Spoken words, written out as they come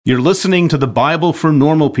You're listening to the Bible for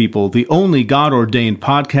Normal People, the only God-ordained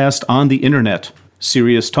podcast on the internet.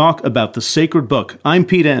 Serious talk about the sacred book. I'm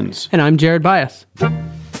Pete Enns. And I'm Jared Bias.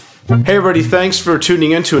 Hey everybody, thanks for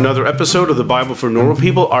tuning in to another episode of the Bible for Normal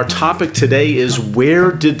People. Our topic today is,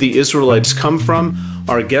 where did the Israelites come from?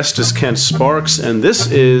 Our guest is Kent Sparks, and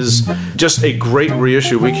this is just a great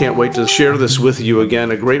reissue. We can't wait to share this with you again.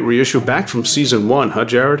 A great reissue back from season 1, huh,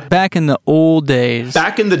 Jared? Back in the old days.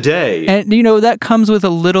 Back in the day. And, that comes with a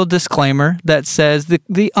little disclaimer that says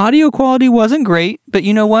the audio quality wasn't great, but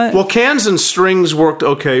you know what? Well, cans and strings worked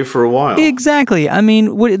okay for a while. Exactly. I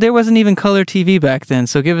mean, there wasn't even color TV back then,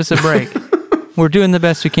 so give us a break. We're doing the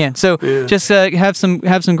best we can. So just have some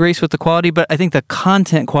grace with the quality, but I think the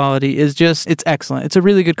content quality is it's excellent. It's a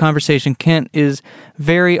really good conversation. Kent is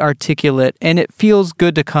very articulate, and it feels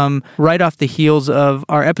good to come right off the heels of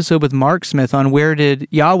our episode with Mark Smith on where did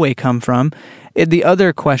Yahweh come from. The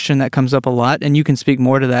other question that comes up a lot, and you can speak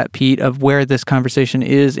more to that, Pete, of where this conversation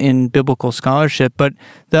is in biblical scholarship, but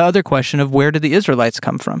the other question of where did the Israelites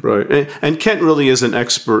come from? Right. And Kent really is an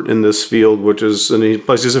expert in this field, he's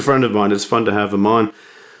a friend of mine. It's fun to have him on.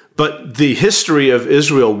 But the history of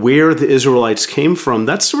Israel, where the Israelites came from,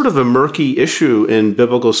 that's sort of a murky issue in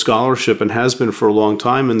biblical scholarship and has been for a long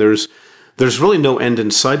time, and there's really no end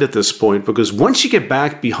in sight at this point, because once you get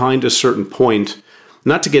back behind a certain point,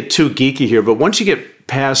 not to get too geeky here, but once you get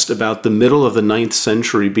past about the middle of the 9th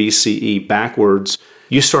century BCE backwards,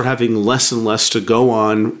 you start having less and less to go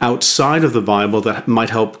on outside of the Bible that might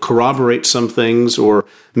help corroborate some things or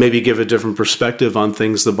maybe give a different perspective on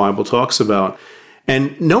things the Bible talks about.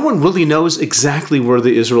 And no one really knows exactly where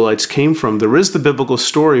the Israelites came from. There is the biblical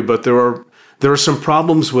story, but there are some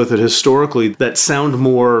problems with it historically that sound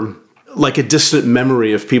more like a distant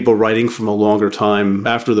memory of people writing from a longer time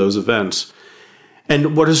after those events.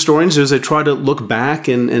 And what historians do is they try to look back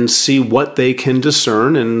and see what they can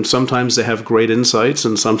discern, and sometimes they have great insights,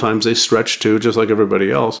 and sometimes they stretch too, just like everybody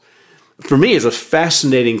else. For me, it's a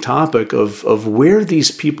fascinating topic of where these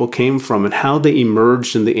people came from and how they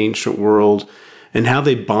emerged in the ancient world and how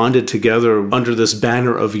they bonded together under this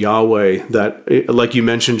banner of Yahweh that, like you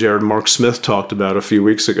mentioned, Jared, Mark Smith talked about a few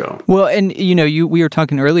weeks ago. Well, and we were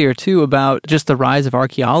talking earlier, too, about just the rise of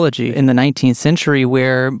archaeology in the 19th century,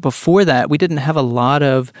 where before that, we didn't have a lot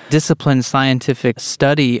of disciplined scientific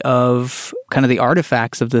study of kind of the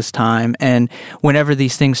artifacts of this time. And whenever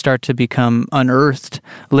these things start to become unearthed,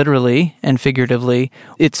 literally and figuratively,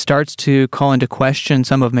 it starts to call into question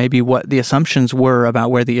some of maybe what the assumptions were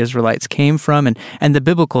about where the Israelites came from. And the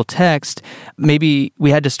biblical text, maybe we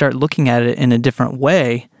had to start looking at it in a different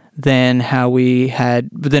way than how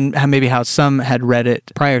some had read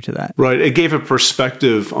it prior to that. Right. It gave a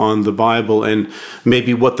perspective on the Bible and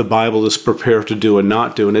maybe what the Bible is prepared to do and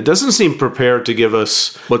not do. And it doesn't seem prepared to give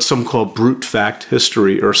us what some call brute fact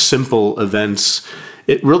history or simple events.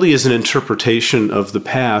 It really is an interpretation of the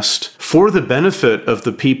past for the benefit of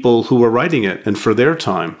the people who were writing it and for their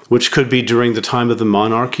time, which could be during the time of the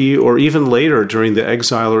monarchy or even later during the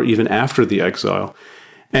exile or even after the exile.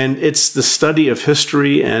 And it's the study of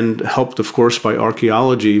history and helped, of course, by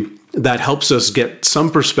archaeology that helps us get some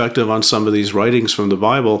perspective on some of these writings from the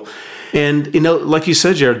Bible. And, like you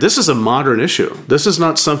said, Jared, this is a modern issue. This is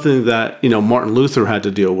not something that, Martin Luther had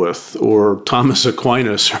to deal with or Thomas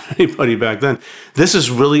Aquinas or anybody back then. This is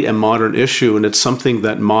really a modern issue, and it's something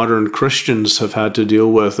that modern Christians have had to deal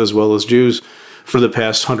with as well as Jews for the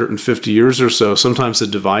past 150 years or so. Sometimes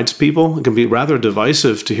it divides people. It can be rather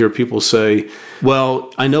divisive to hear people say,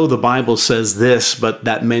 well, I know the Bible says this, but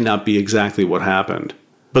that may not be exactly what happened.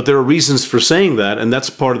 But there are reasons for saying that, and that's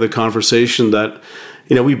part of the conversation that,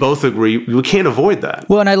 we both agree we can't avoid that.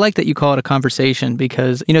 Well, and I like that you call it a conversation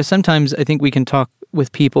because, sometimes I think we can talk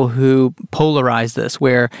with people who polarize this,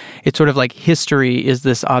 where it's sort of like history is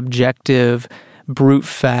this objective brute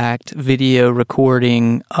fact video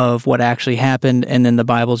recording of what actually happened, and then the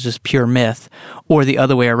Bible's just pure myth, or the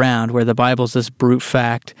other way around, where the Bible's this brute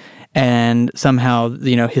fact and somehow,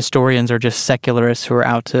 historians are just secularists who are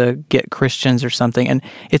out to get Christians or something. And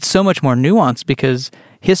it's so much more nuanced because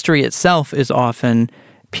history itself is often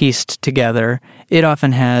pieced together. It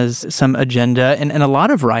often has some agenda, and a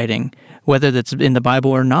lot of writing, whether that's in the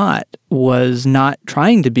Bible or not, was not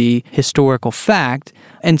trying to be historical fact.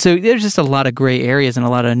 And so there's just a lot of gray areas and a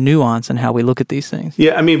lot of nuance in how we look at these things.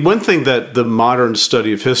 Yeah, I mean, one thing that the modern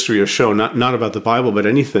study of history has shown, not about the Bible, but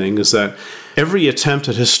anything, is that every attempt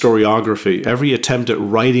at historiography, every attempt at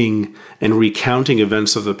writing and recounting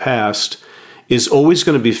events of the past is always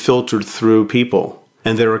going to be filtered through people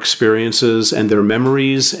and their experiences and their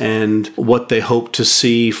memories and what they hope to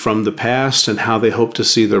see from the past and how they hope to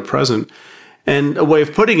see their present. And a way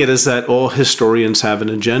of putting it is that all historians have an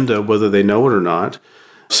agenda, whether they know it or not.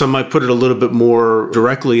 Some might put it a little bit more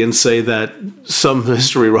directly and say that some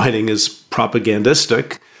history writing is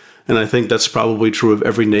propagandistic. And I think that's probably true of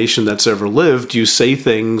every nation that's ever lived. You say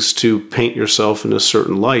things to paint yourself in a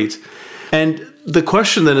certain light. And the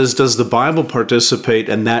question then is, does the Bible participate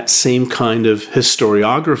in that same kind of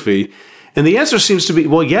historiography? And the answer seems to be,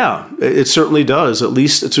 well, yeah, it certainly does, at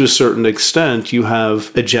least to a certain extent. You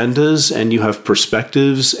have agendas and you have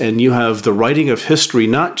perspectives and you have the writing of history,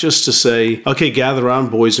 not just to say, okay, gather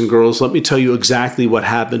around, boys and girls, let me tell you exactly what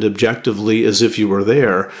happened objectively as if you were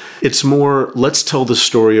there. It's more, let's tell the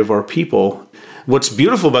story of our people. What's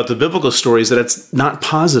beautiful about the biblical story is that it's not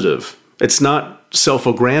positive. It's not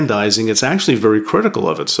self-aggrandizing. It's actually very critical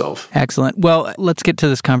of itself. Excellent. Well, let's get to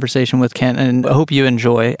this conversation with Kent, and I hope you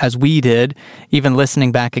enjoy, as we did, even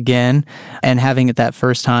listening back again and having it that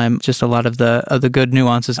first time, just a lot of the good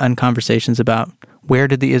nuances and conversations about where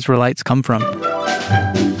did the Israelites come from.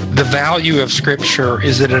 The value of Scripture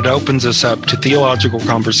is that it opens us up to theological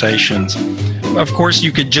conversations. Of course,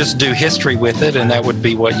 you could just do history with it, and that would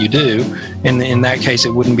be what you do. And in that case,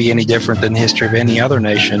 it wouldn't be any different than the history of any other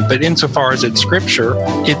nation. But insofar as it's Scripture,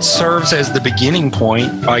 it serves as the beginning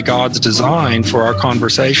point by God's design for our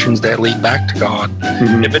conversations that lead back to God.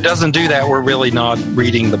 Mm-hmm. If it doesn't do that, we're really not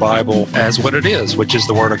reading the Bible as what it is, which is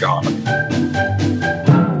the Word of God.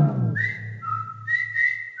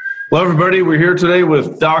 Hello, everybody. We're here today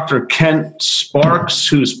with Dr. Kent Sparks,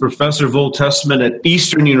 who's professor of Old Testament at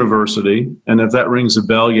Eastern University. And if that rings a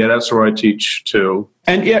bell, yeah, that's where I teach too.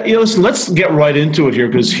 And yeah, listen, let's get right into it here,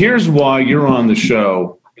 because here's why you're on the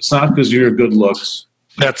show. It's not because of your good looks.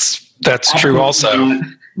 That's true also.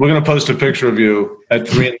 We're going to post a picture of you at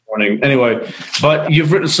 3 in the morning. Anyway, but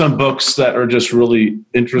you've written some books that are just really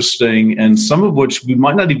interesting, and some of which we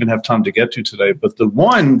might not even have time to get to today. But the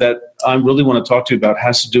one that I really want to talk to you about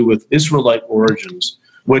has to do with Israelite origins,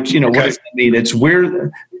 which, what does that mean? It's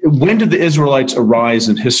when did the Israelites arise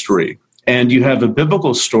in history? And you have a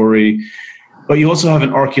biblical story, but you also have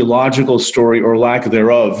an archaeological story, or lack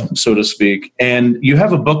thereof, so to speak. And you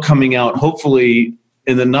have a book coming out, hopefully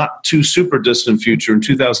in the not too super distant future, in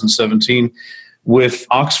 2017, with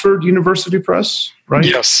Oxford University Press, right?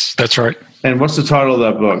 Yes, that's right. And what's the title of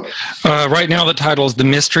that book? Right now the title is The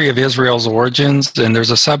Mystery of Israel's Origins, and there's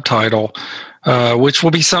a subtitle, which will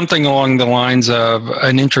be something along the lines of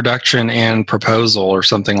an introduction and proposal or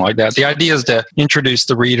something like that. The idea is to introduce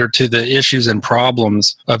the reader to the issues and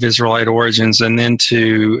problems of Israelite origins, and then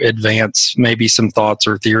to advance maybe some thoughts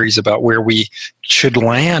or theories about where we should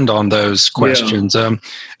land on those questions. Yeah.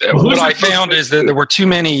 What I found is that there were too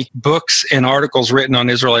many books and articles written on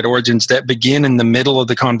Israelite origins that begin in the middle of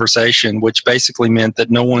the conversation, which basically meant that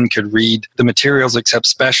no one could read the materials except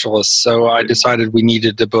specialists. So I decided we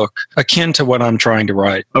needed a book akin to what I'm trying to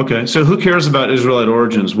write. Okay, so who cares about Israelite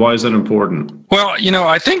origins? Why is that important? Well,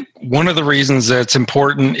 I think one of the reasons that it's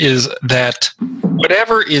important is that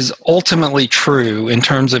whatever is ultimately true in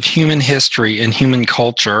terms of human history and human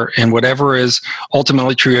culture, and whatever is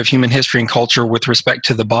ultimately true of human history and culture with respect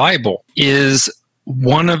to the Bible, is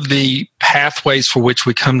one of the pathways for which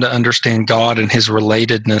we come to understand God and his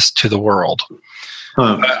relatedness to the world.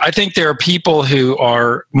 I think there are people who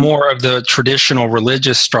are more of the traditional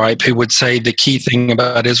religious stripe who would say the key thing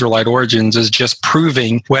about Israelite origins is just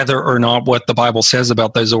proving whether or not what the Bible says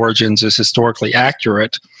about those origins is historically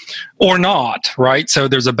accurate or not, right? So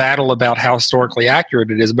there's a battle about how historically accurate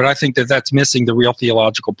it is, but I think that that's missing the real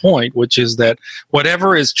theological point, which is that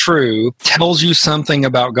whatever is true tells you something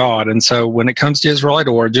about God. And so when it comes to Israelite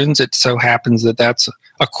origins, it so happens that that's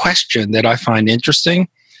a question that I find interesting,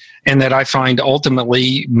 and that I find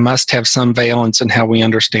ultimately must have some valence in how we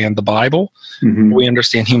understand the Bible, how we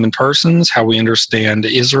understand human persons, how we understand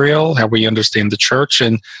Israel, how we understand the church,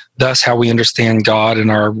 and thus how we understand God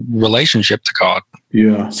and our relationship to God.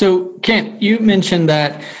 Yeah. So, Kent, you mentioned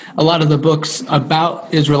that a lot of the books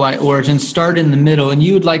about Israelite origins start in the middle, and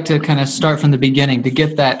you would like to kind of start from the beginning to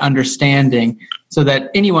get that understanding so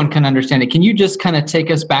that anyone can understand it. Can you just kind of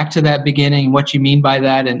take us back to that beginning, what you mean by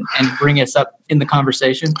that, and bring us up in the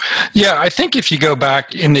conversation? Yeah, I think if you go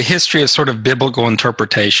back in the history of sort of biblical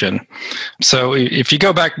interpretation, so if you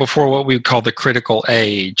go back before what we would call the critical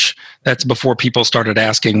age, That's before people started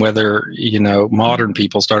asking whether, modern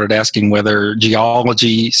people started asking whether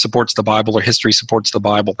geology supports the Bible or history supports the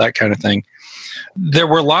Bible, that kind of thing. There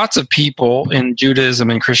were lots of people in Judaism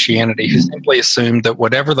and Christianity who simply assumed that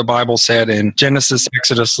whatever the Bible said in Genesis,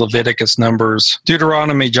 Exodus, Leviticus, Numbers,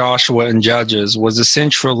 Deuteronomy, Joshua, and Judges was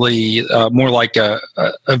essentially more like a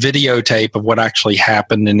videotape of what actually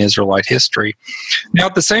happened in Israelite history. Now,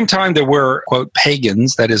 at the same time, there were, quote,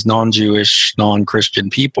 pagans, that is non-Jewish, non-Christian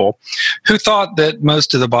people, who thought that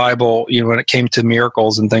most of the Bible, when it came to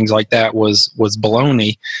miracles and things like that, was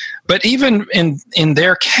baloney. But even in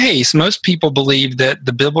their case, most people believed that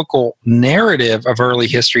the biblical narrative of early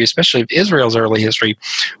history, especially of Israel's early history,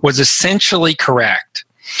 was essentially correct.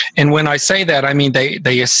 And when I say that, I mean they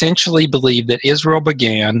essentially believed that Israel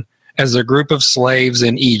began as a group of slaves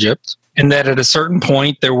in Egypt, and that at a certain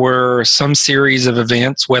point there were some series of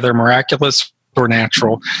events, whether miraculous or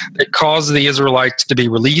natural, that caused the Israelites to be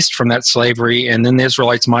released from that slavery, and then the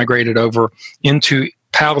Israelites migrated over into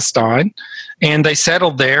Palestine, and they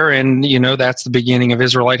settled there, and that's the beginning of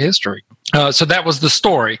Israelite history. So that was the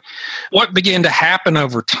story. What began to happen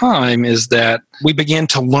over time is that we began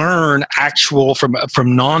to learn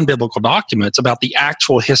from non-biblical documents about the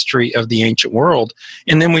actual history of the ancient world,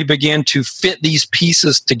 and then we began to fit these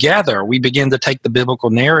pieces together. We began to take the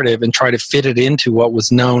biblical narrative and try to fit it into what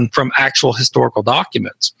was known from actual historical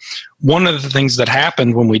documents. One of the things that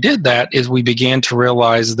happened when we did that is we began to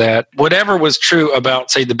realize that whatever was true about,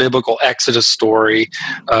 say, the biblical Exodus story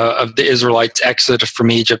of the Israelites' exodus from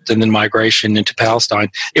Egypt and then migration into Palestine,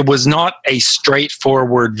 it was not a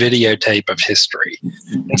straightforward videotape of history.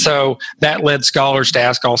 And so that led scholars to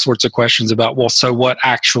ask all sorts of questions about, well, so what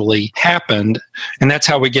actually happened? And that's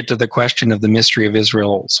how we get to the question of the mystery of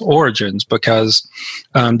Israel's origins, because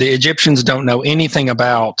the Egyptians don't know anything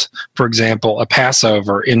about, for example, a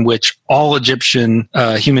Passover in which all Egyptian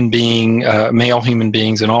male human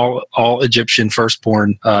beings and all Egyptian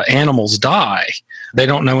firstborn animals die. They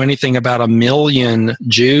don't know anything about 1 million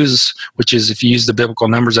Jews, which is, if you use the biblical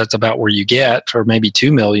numbers, that's about where you get, or maybe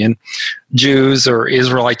 2 million Jews or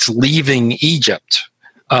Israelites leaving Egypt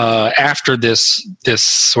after this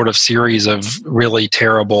sort of series of really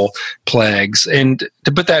terrible plagues. And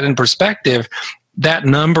to put that in perspective, that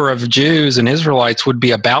number of Jews and Israelites would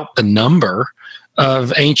be about the number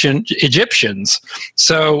of ancient Egyptians.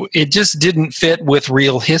 So it just didn't fit with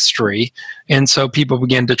real history. And so people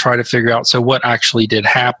began to try to figure out, so what actually did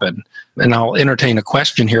happen? And I'll entertain a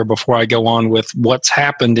question here before I go on with what's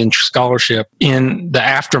happened in scholarship in the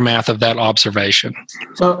aftermath of that observation.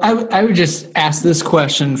 So I would just ask this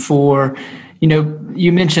question for,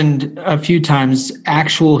 you mentioned a few times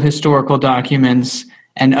actual historical documents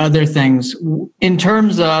and other things. In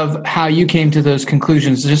terms of how you came to those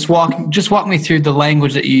conclusions, just walk me through the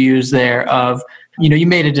language that you use there of, you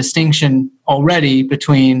made a distinction already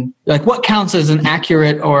between like what counts as an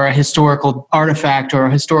accurate or a historical artifact or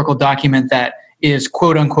a historical document that is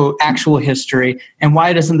quote unquote actual history, and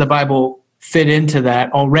why doesn't the Bible fit into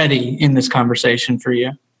that already in this conversation for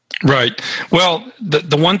you? Right. Well,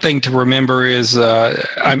 the one thing to remember is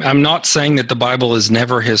I'm not saying that the Bible is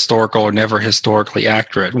never historical or never historically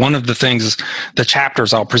accurate. One of the things, the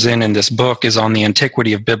chapters I'll present in this book is on the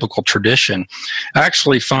antiquity of biblical tradition. I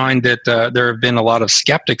actually find that there have been a lot of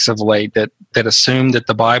skeptics of late that assume that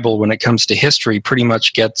the Bible, when it comes to history, pretty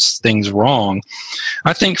much gets things wrong.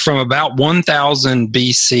 I think from about 1000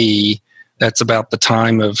 BC, that's about the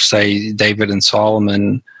time of, say, David and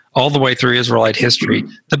Solomon, all the way through Israelite history,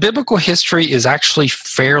 the biblical history is actually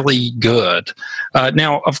fairly good.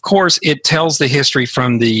 Now, of course, it tells the history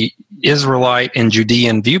from the Israelite and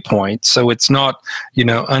Judean viewpoint, so it's not,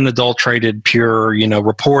 unadulterated, pure,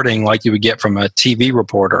 reporting like you would get from a TV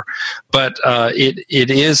reporter. But it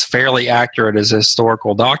is fairly accurate as a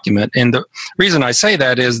historical document. And the reason I say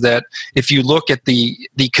that is that if you look at the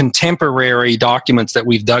contemporary documents that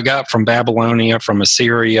we've dug up from Babylonia, from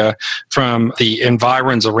Assyria, from the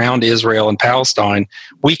environs around Israel and Palestine,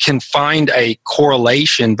 we can find a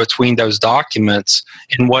correlation between those documents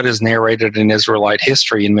and what is narrated in Israelite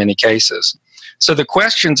history in many cases. So the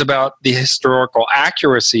questions about the historical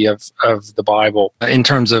accuracy of the Bible in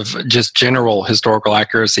terms of just general historical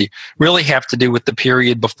accuracy really have to do with the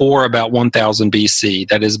period before about 1000 BC,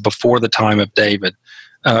 that is before the time of David,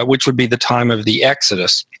 which would be the time of the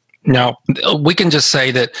Exodus. Now, we can just say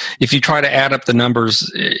that if you try to add up the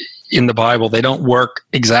numbers in the Bible, they don't work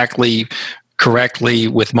exactly correctly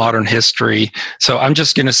with modern history. So I'm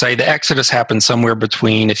just going to say the Exodus happened somewhere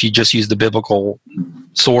between, if you just use the biblical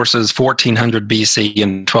sources, 1400 BC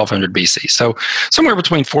and 1200 BC. So somewhere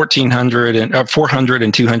between 400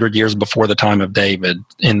 and 200 years before the time of David,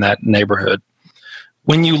 in that neighborhood.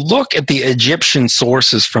 when you look at the Egyptian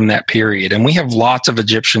sources from that period, and we have lots of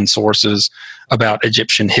Egyptian sources about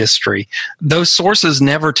Egyptian history, those sources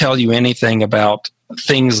never tell you anything about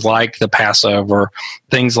things like the Passover,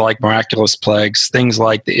 things like miraculous plagues, things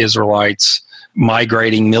like the Israelites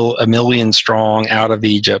migrating a million strong out of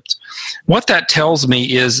Egypt. What that tells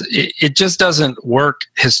me is it just doesn't work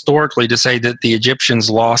historically to say that the Egyptians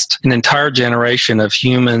lost an entire generation of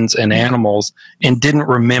humans and animals and didn't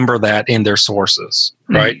remember that in their sources,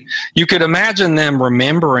 right? You could imagine them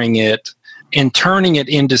remembering it and turning it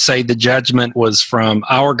into, say, the judgment was from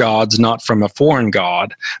our gods, not from a foreign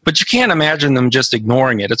god. But you can't imagine them just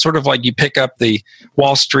ignoring it. It's sort of like you pick up the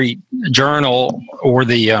Wall Street Journal or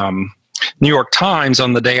the New York Times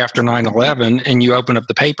on the day after 9/11, and you open up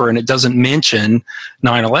the paper and it doesn't mention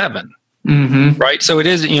 9/11. Right? So it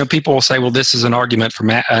is, people will say, well, this is an argument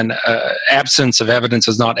from an absence of evidence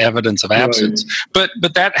is not evidence of absence. Right.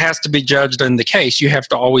 But that has to be judged in the case. You have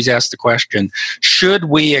to always ask the question, should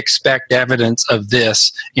we expect evidence of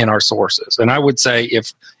this in our sources? And I would say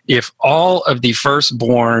if all of the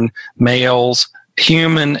firstborn males,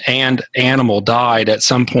 human and animal, died at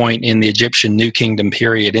some point in the Egyptian New Kingdom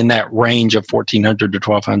period, in that range of 1400 to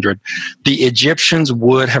 1200, the Egyptians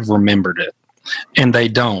would have remembered it. And they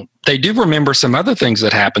don't. They do remember some other things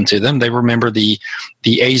that happened to them. They remember the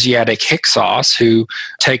Asiatic Hyksos who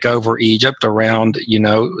take over Egypt around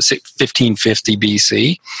 1550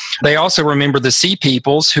 BC. They also remember the Sea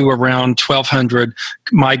Peoples who around 1200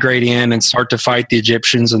 migrate in and start to fight the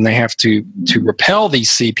Egyptians, and they have to repel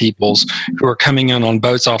these Sea Peoples who are coming in on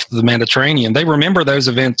boats off the Mediterranean. They remember those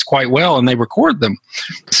events quite well, and they record them.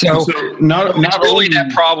 So not really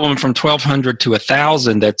that problem from 1200 to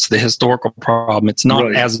 1000 that's the historical problem. It's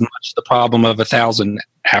not as much the problem of 1000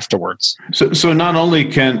 afterwards. So not only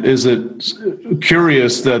is it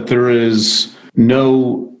curious that there is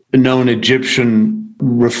no known Egyptian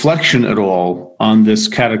reflection at all on this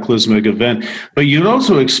cataclysmic event, but you'd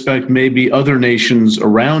also expect maybe other nations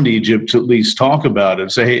around Egypt to at least talk about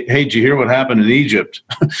it. Say, hey, did you hear what happened in Egypt?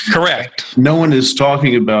 Correct. No one is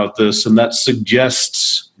talking about this, and that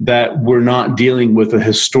suggests that we're not dealing with a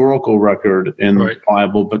historical record in the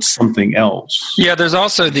Bible, but something else. Yeah, there's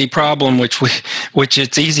also the problem, which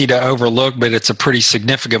it's easy to overlook, but it's a pretty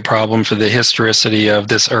significant problem for the historicity of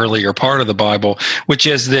this earlier part of the Bible, which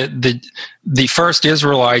is that the first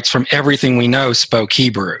Israelites, from everything we know, spoke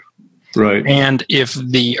Hebrew. Right. And if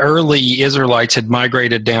the early Israelites had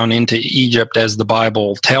migrated down into Egypt, as the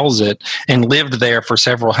Bible tells it, and lived there for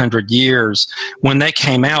several hundred years, when they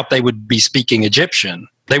came out, they would be speaking Egyptian.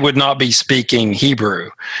 They would not be speaking Hebrew,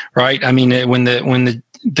 right? I mean, when the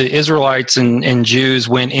Israelites and Jews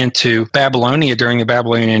went into Babylonia during the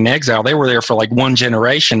Babylonian exile, they were there for like one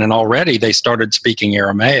generation, and already they started speaking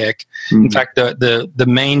Aramaic. Mm-hmm. In fact, the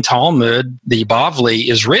main Talmud, the Bavli,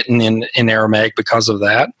 is written in Aramaic because of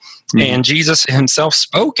that. Mm-hmm. And Jesus himself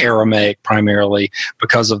spoke Aramaic primarily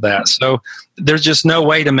because of that. So there's just no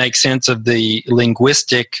way to make sense of the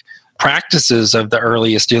linguistic practices of the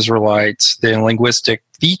earliest Israelites, the linguistic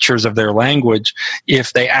features of their language,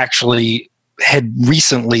 if they actually had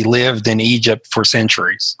recently lived in Egypt for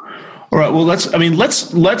centuries. All right. Well, let's.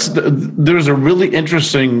 There's a really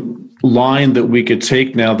interesting line that we could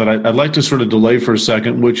take now that I'd like to sort of delay for a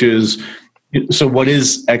second, which is, so what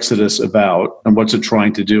is Exodus about, and what's it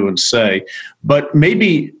trying to do and say? But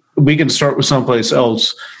maybe we can start with someplace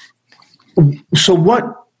else. So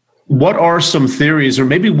what are some theories, or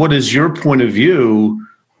maybe what is your point of view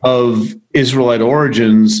of Israelite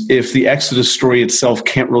origins if the Exodus story itself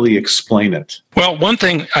can't really explain it? Well, one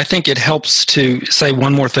thing, I think it helps to say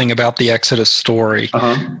one more thing about the Exodus story.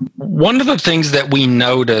 One of the things that we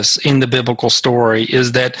notice in the biblical story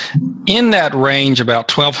is that in that range, about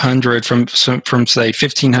 1200, from say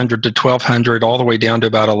 1500 to 1200, all the way down to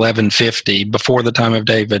about 1150, before the time of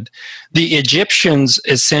David, the Egyptians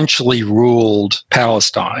essentially ruled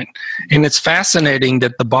Palestine. And it's fascinating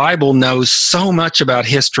that the Bible knows so much about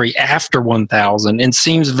history after 1000 and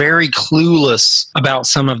seems very clueless about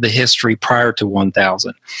some of the history prior to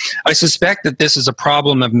 1000. I suspect that this is a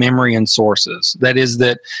problem of memory and sources. That is,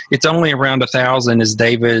 that it's only around 1000 as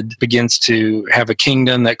David begins to have a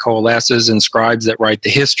kingdom that coalesces and scribes that write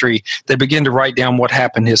the history, they begin to write down what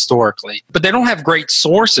happened historically. But they don't have great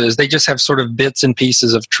sources. They just have sort of bits and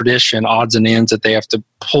pieces of tradition, odds and ends that they have to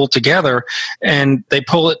pull together, and they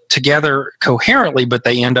pull it together coherently, but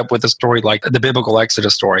they end up with a story like the biblical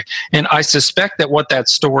Exodus story. And I suspect that what that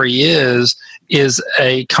story is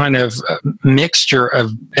a kind of mixture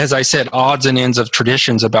of, as I said, odds and ends of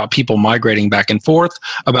traditions about people migrating back and forth,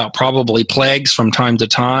 about probably plagues from time to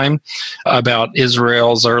time, about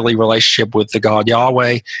Israel's early relationship with the God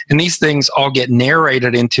Yahweh. And these things all get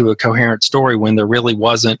narrated into a coherent story when there really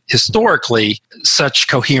wasn't historically such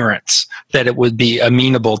coherence that it would be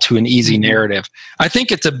amenable to an easy narrative. I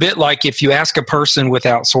think it's a bit like if you ask a person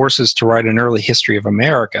without sources to write an early history of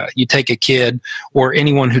America. You take a kid or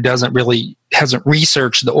anyone who hasn't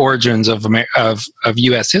researched the origins of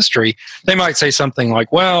U.S. history, they might say something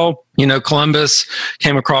like, well, Columbus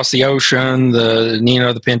came across the ocean,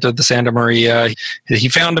 the Pinta, the Santa Maria, he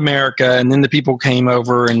found America, and then the people came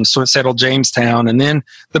over and sort of settled Jamestown, and then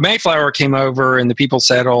the Mayflower came over and the people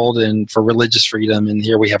settled and for religious freedom, and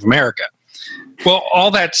here we have America. Well, all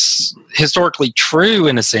that's historically true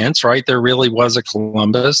in a sense, right? There really was a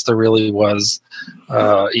Columbus. There really was,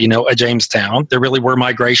 a Jamestown. There really were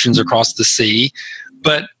migrations across the sea.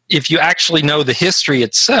 But if you actually know the history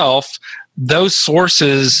itself, those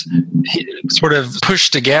sources sort of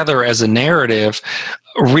pushed together as a narrative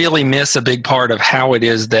really miss a big part of how it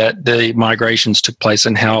is that the migrations took place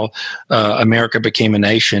and how America became a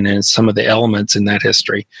nation and some of the elements in that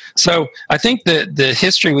history. So I think that the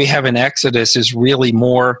history we have in Exodus is really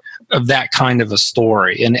more of that kind of a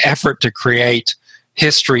story, an effort to create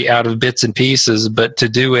history out of bits and pieces, but to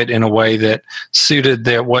do it in a way that suited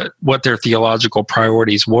what their theological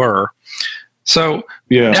priorities were. So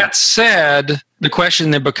that said, the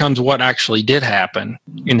question then becomes what actually did happen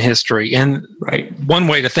in history. And one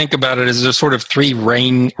way to think about it is there's sort of three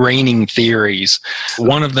reigning theories.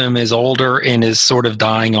 One of them is older and is sort of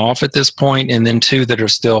dying off at this point, and then two that are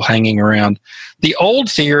still hanging around. The old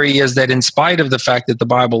theory is that in spite of the fact that the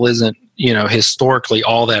Bible isn't, historically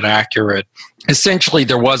all that accurate, essentially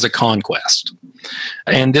there was a conquest.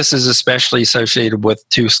 And this is especially associated with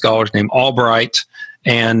two scholars named Albright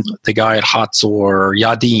and the guy at Hatzor,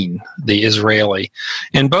 Yadin, the Israeli.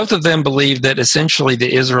 And both of them believed that essentially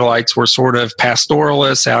the Israelites were sort of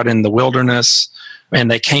pastoralists out in the wilderness, and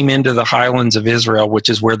they came into the highlands of Israel, which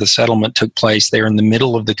is where the settlement took place. They're in the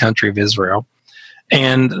middle of the country of Israel.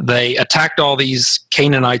 And they attacked all these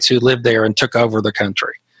Canaanites who lived there and took over the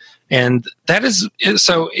country. And that is,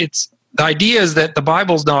 so it's, the idea is that the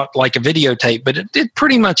Bible's not like a videotape, but it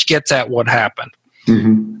pretty much gets at what happened.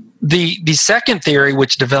 Mm-hmm. The second theory,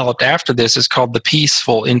 which developed after this, is called the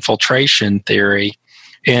peaceful infiltration theory.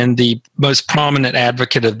 And the most prominent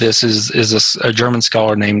advocate of this is a German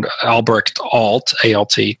scholar named Albrecht Alt,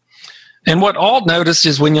 A-L-T. And what Alt noticed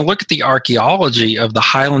is when you look at the archaeology of the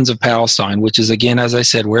highlands of Palestine, which is, again, as I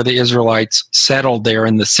said, where the Israelites settled there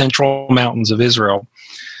in the central mountains of Israel,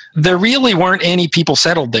 there really weren't any people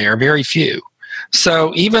settled there, very few.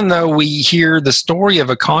 So even though we hear the story of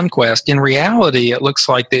a conquest, in reality, it looks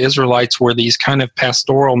like the Israelites were these kind of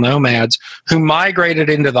pastoral nomads who migrated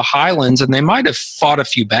into the highlands, and they might have fought a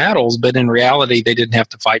few battles, but in reality, they didn't have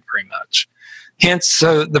to fight very much. Hence,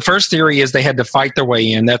 so the first theory is they had to fight their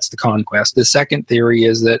way in. That's the conquest. The second theory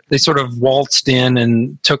is that they sort of waltzed in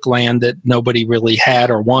and took land that nobody really had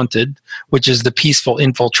or wanted, which is the peaceful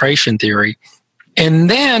infiltration theory. And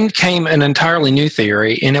then came an entirely new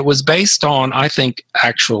theory, and it was based on, I think,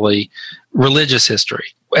 actually religious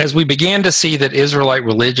history. As we began to see that Israelite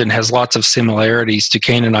religion has lots of similarities to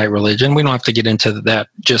Canaanite religion, we don't have to get into that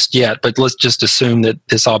just yet, but let's just assume that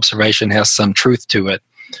this observation has some truth to it.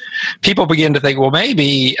 People begin to think, well,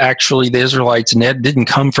 maybe actually the Israelites didn't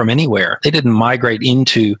come from anywhere. They didn't migrate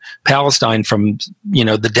into Palestine from,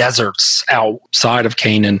 the deserts outside of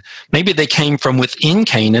Canaan. Maybe they came from within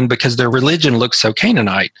Canaan because their religion looked so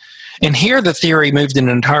Canaanite. And here the theory moved in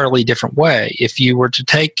an entirely different way. If you were to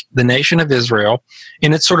take the nation of Israel,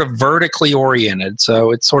 and it's sort of vertically oriented, so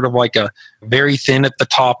it's sort of like a very thin at the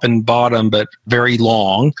top and bottom, but very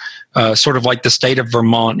long, sort of like the state of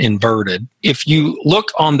Vermont inverted. If you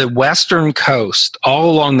look on the western coast, all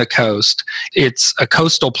along the coast, it's a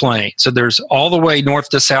coastal plain. So there's all the way north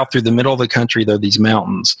to south through the middle of the country, there are these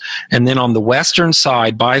mountains. And then on the western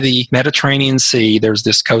side, by the Mediterranean Sea, there's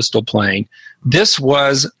this coastal plain. This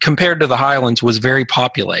was, compared to the highlands, was very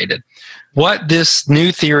populated. What this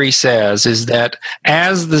new theory says is that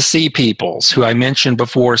as the sea peoples, who I mentioned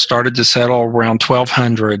before, started to settle around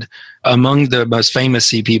 1200, among the most famous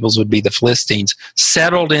sea peoples would be the Philistines,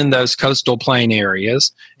 settled in those coastal plain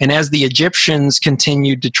areas. And as the Egyptians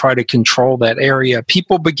continued to try to control that area,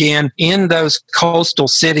 people began in those coastal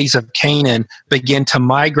cities of Canaan, began to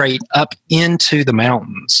migrate up into the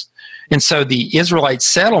mountains. And so the Israelite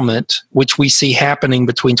settlement, which we see happening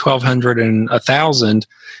between 1200 and 1000,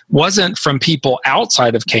 wasn't from people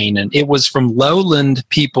outside of Canaan. It was from lowland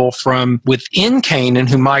people from within Canaan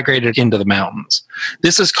who migrated into the mountains.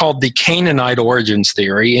 This is called the Canaanite origins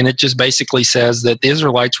theory, and it just basically says that the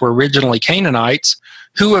Israelites were originally Canaanites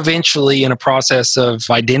who eventually, in a process of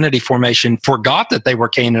identity formation, forgot that they were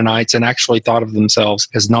Canaanites and actually thought of themselves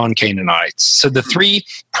as non-Canaanites. So the three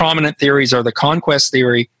prominent theories are the conquest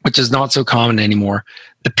theory, which is not so common anymore,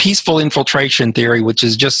 the peaceful infiltration theory, which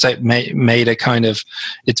is just made a kind of,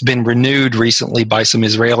 it's been renewed recently by some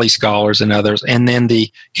Israeli scholars and others, and then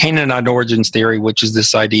the Canaanite origins theory, which is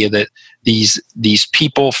this idea that these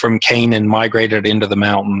people from Canaan migrated into the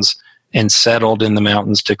mountains and settled in the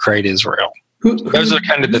mountains to create Israel. Those are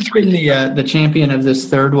kind of the three. The champion of this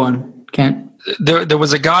third one, Kent? There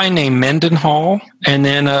was a guy named Mendenhall, and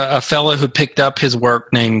then a fellow who picked up his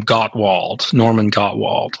work named Gottwald, Norman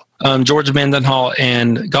Gottwald. George Mendenhall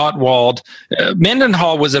and Gottwald.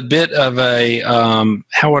 Mendenhall was a bit of a,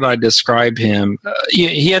 how would I describe him?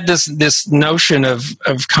 He had this notion of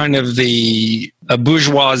kind of the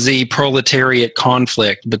bourgeoisie proletariat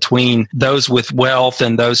conflict between those with wealth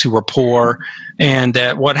and those who were poor. And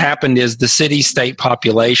that what happened is the city-state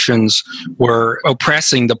populations were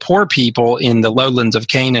oppressing the poor people in the lowlands of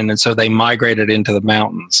Canaan, and so they migrated into the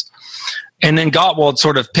mountains. And then Gottwald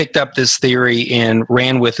sort of picked up this theory and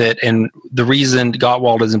ran with it. And the reason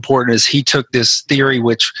Gottwald is important is he took this theory,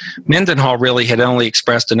 which Mendenhall really had only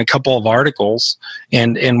expressed in a couple of articles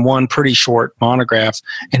and in one pretty short monograph.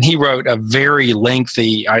 And he wrote a very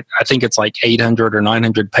lengthy, I think it's like 800 or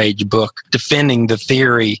 900 page book defending the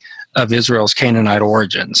theory of Israel's Canaanite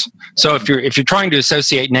origins. So if you're trying to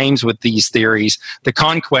associate names with these theories, the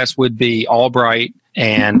conquest would be Albright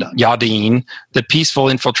and Yadin. The peaceful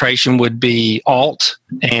infiltration would be Alt,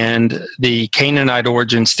 and the Canaanite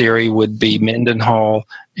origins theory would be Mendenhall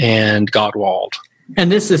and Gottwald. And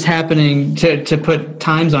this is happening, to put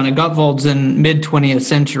times on it, Gottwald's in mid-20th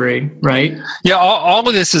century, right? Yeah, all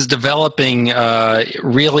of this is developing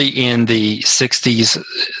really in the 60s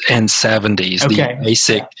and 70s, okay. The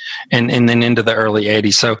basic, and then into the early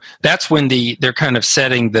 80s. So that's when they're kind of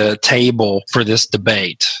setting the table for this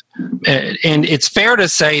debate. And it's fair to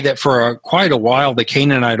say that for quite a while, the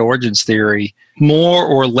Canaanite origins theory more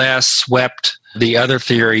or less swept the other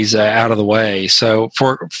theories out of the way. So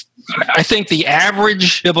I think the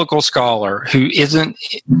average biblical scholar who isn't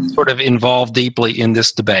sort of involved deeply in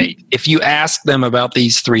this debate, if you ask them about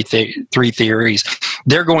these three theories,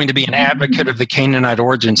 they're going to be an advocate of the Canaanite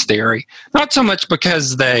origins theory, not so much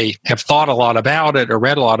because they have thought a lot about it or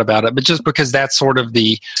read a lot about it, but just because that's sort of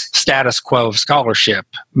the status quo of scholarship.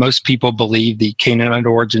 Most people believe the Canaanite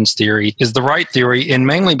origins theory is the right theory, and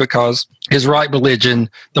mainly because Israelite religion,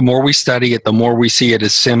 the more we study it, the more we see it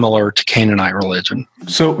as similar to Canaanite religion.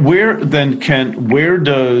 So where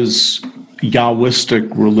does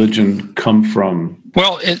Yahwistic religion come from?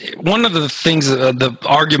 Well, one of the things, the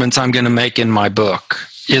arguments I'm going to make in my book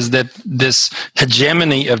is that this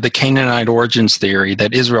hegemony of the Canaanite origins theory,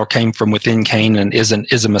 that Israel came from within Canaan, is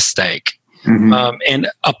a mistake. Mm-hmm. And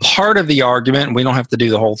a part of the argument, we don't have to do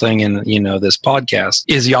the whole thing in this podcast,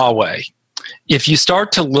 is Yahweh. If you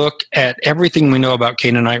start to look at everything we know about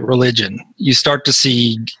Canaanite religion, you start to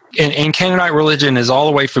see, and Canaanite religion is all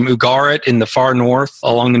the way from Ugarit in the far north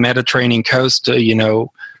along the Mediterranean coast,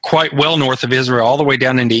 quite well north of Israel, all the way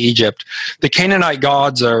down into Egypt. The Canaanite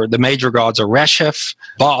gods the major gods are Resheph,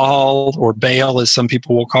 Baal, or Baal as some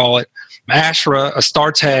people will call it, Asherah,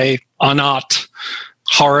 Astarte, Anat,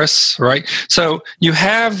 Horus, right? So you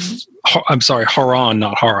have, Haran,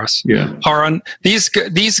 not Horus. Yeah. Haran. These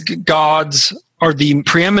gods are the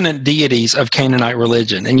preeminent deities of Canaanite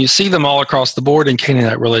religion, and you see them all across the board in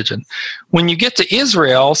Canaanite religion. When you get to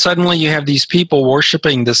Israel, suddenly you have these people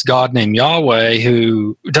worshiping this god named Yahweh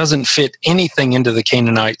who doesn't fit anything into the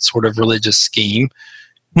Canaanite sort of religious scheme.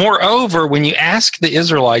 Moreover, when you ask the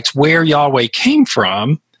Israelites where Yahweh came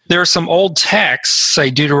from, there are some old texts, say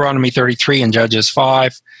Deuteronomy 33 and Judges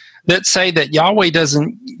 5, that say that Yahweh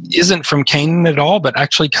isn't from Canaan at all, but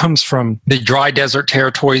actually comes from the dry desert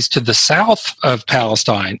territories to the south of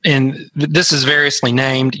Palestine. And this is variously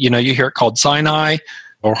named. You hear it called Sinai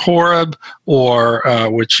or Horeb, or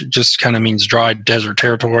which just kind of means dry desert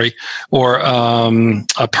territory, or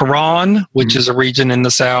Paran, which is a region in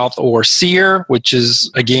the south, or Seir, which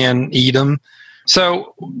is, again, Edom.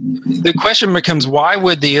 So the question becomes, why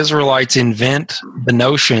would the Israelites invent the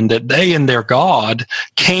notion that they and their God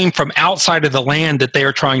came from outside of the land that they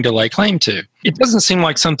are trying to lay claim to? It doesn't seem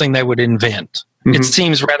like something they would invent. It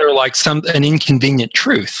seems rather like an inconvenient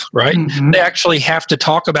truth, right? They actually have to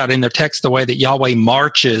talk about in their text the way that Yahweh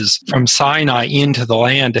marches from Sinai into the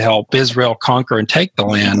land to help Israel conquer and take the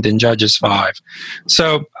land in Judges 5.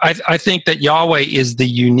 So I think that Yahweh is the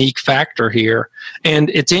unique factor here. And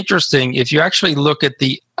it's interesting, if you actually look at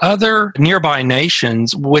the other nearby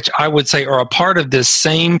nations, which I would say are a part of this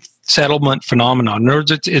same settlement phenomenon. In other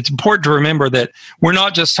words, it's important to remember that we're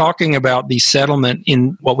not just talking about the settlement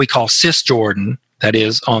in what we call Cisjordan, that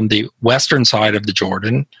is on the western side of the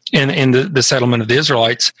Jordan, and the settlement of the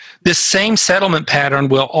Israelites. This same settlement pattern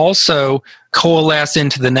will also coalesce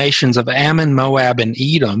into the nations of Ammon, Moab, and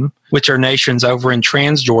Edom, which are nations over in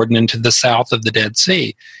Transjordan into the south of the Dead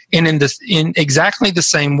Sea. And in exactly the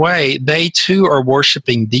same way, they too are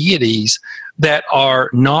worshiping deities that are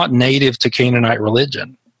not native to Canaanite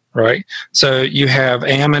religion. Right? So you have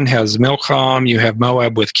Ammon has Milcom, you have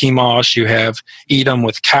Moab with Chemosh, you have Edom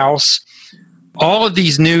with Kaus. All of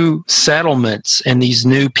these new settlements and these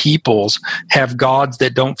new peoples have gods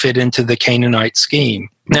that don't fit into the Canaanite scheme.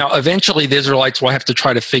 Now, eventually the Israelites will have to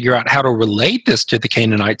try to figure out how to relate this to the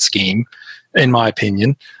Canaanite scheme, in my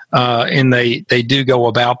opinion. And they do go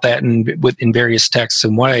about that in various texts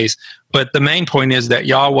and ways. But the main point is that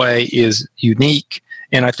Yahweh is unique,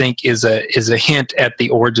 and I think is a hint at the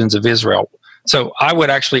origins of Israel. So I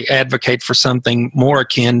would actually advocate for something more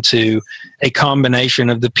akin to a combination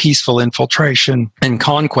of the peaceful infiltration and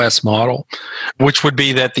conquest model, which would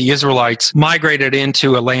be that the Israelites migrated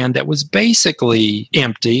into a land that was basically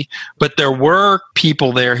empty, but there were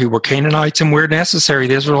people there who were Canaanites, and where necessary,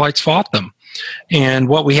 the Israelites fought them. And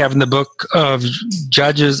what we have in the book of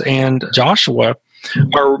Judges and Joshua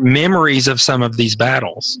are memories of some of these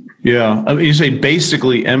battles. Yeah. I mean, you say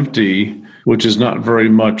basically empty, which is not very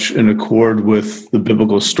much in accord with the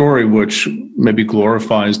biblical story, which maybe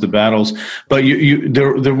glorifies the battles. But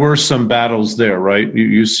there were some battles there, right?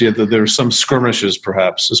 You see that there are some skirmishes,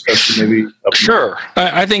 perhaps, especially maybe. Sure.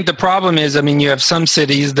 I think the problem is, I mean, you have some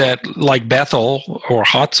cities that, like Bethel or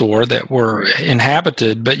Hatzor, that were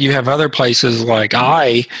inhabited, but you have other places like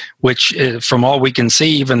Ai, which, from all we can see,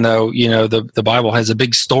 even though the Bible has a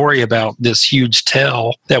big story about this huge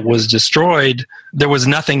tell that was destroyed, there was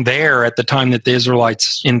nothing there at the time that the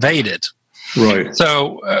Israelites invaded. Right.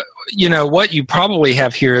 So, what you probably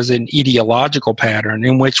have here is an ideological pattern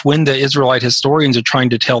in which, when the Israelite historians are trying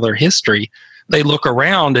to tell their history, they look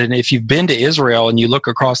around, and if you've been to Israel and you look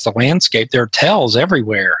across the landscape, there are tells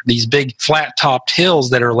everywhere. These big flat-topped hills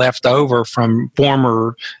that are left over from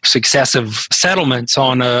former successive settlements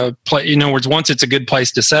on a place. In other words, once it's a good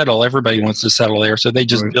place to settle, everybody wants to settle there. So they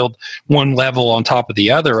just build one level on top of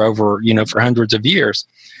the other over, for hundreds of years.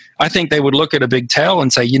 I think they would look at a big tell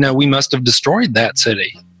and say, we must have destroyed that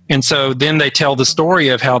city. And so then they tell the story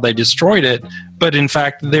of how they destroyed it, but in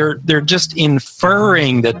fact, they're just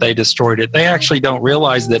inferring that they destroyed it. They actually don't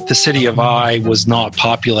realize that the city of Ai was not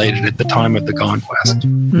populated at the time of the conquest.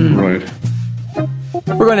 Right.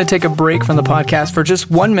 We're going to take a break from the podcast for just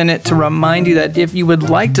 1 minute to remind you that if you would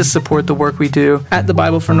like to support the work we do at the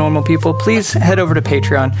Bible for Normal People, please head over to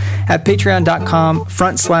Patreon at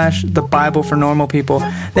patreon.com/the Bible for Normal People.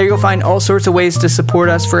 There you'll find all sorts of ways to support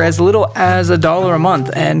us for as little as $1 a month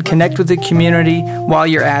and connect with the community while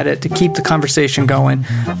you're at it to keep the conversation going.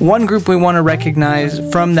 One group we want to recognize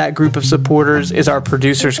from that group of supporters is our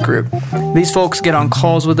producers group. These folks get on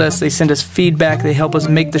calls with us, they send us feedback, they help us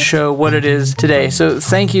make the show what it is today. So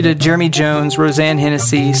thank you to Jeremy Jones, Roseanne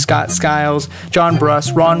Hennessy, Scott Skiles, John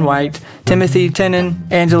Bruss, Ron White, Timothy Tenen,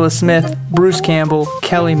 Angela Smith, Bruce Campbell,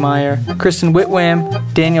 Kelly Meyer, Kristen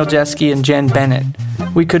Whitwam, Daniel Jeske, and Jen Bennett.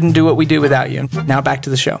 We couldn't do what we do without you. Now back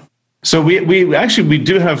to the show. So we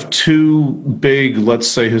do have two big, let's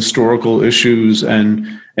say, historical issues and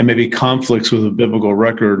maybe conflicts with the biblical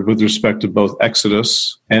record with respect to both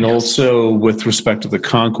Exodus and also with respect to the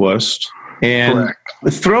conquest. And Correct.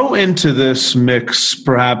 Throw into this mix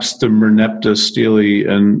perhaps the Merneptah stele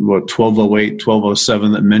in 1208,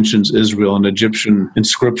 1207 that mentions Israel, an Egyptian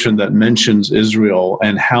inscription that mentions Israel,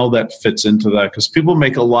 and how that fits into that. Because people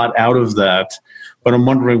make a lot out of that, but I'm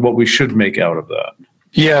wondering what we should make out of that.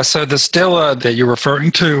 Yeah, so the stela that you're referring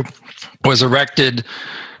to was erected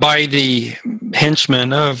by the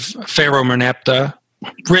henchmen of Pharaoh Merneptah,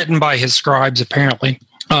 written by his scribes apparently,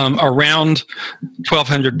 around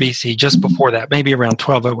 1200 BC, just before that, maybe around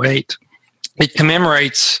 1208. It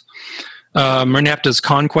commemorates Merneptah's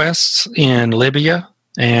conquests in Libya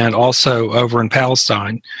and also over in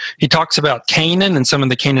Palestine. He talks about Canaan and some of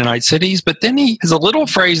the Canaanite cities, but then he has a little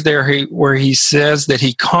phrase there where he says that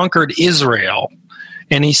he conquered Israel.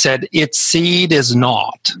 And he said, its seed is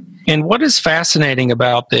not. And what is fascinating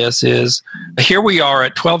about this is here we are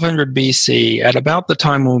at 1200 BC, at about the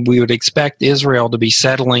time when we would expect Israel to be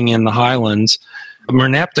settling in the highlands,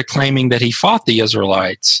 Merneptah claiming that he fought the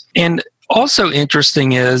Israelites. And also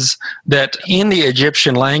interesting is that in the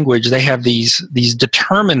Egyptian language, they have these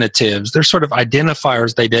determinatives. They're sort of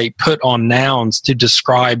identifiers they put on nouns to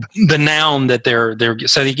describe the noun that they're.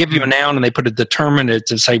 So they give you a noun and they put a determinative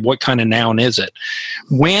to say what kind of noun is it.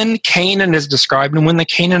 When Canaan is described and when the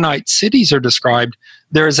Canaanite cities are described,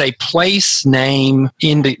 there is a place name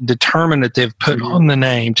in the determinative put on the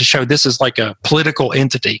name to show this is like a political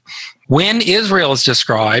entity. When Israel is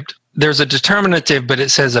described, there's a determinative, but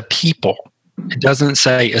it says a people. It doesn't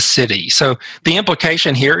say a city. So the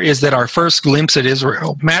implication here is that our first glimpse at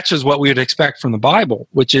Israel matches what we would expect from the Bible,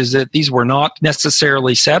 which is that these were not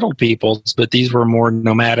necessarily settled peoples, but these were more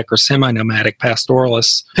nomadic or semi-nomadic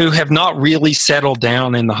pastoralists who have not really settled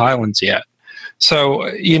down in the highlands yet. So,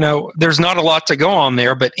 there's not a lot to go on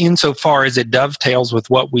there, but insofar as it dovetails with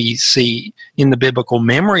what we see in the biblical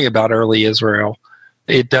memory about early Israel,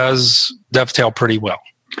 it does dovetail pretty well.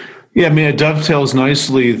 Yeah, I mean, it dovetails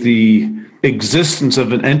nicely the existence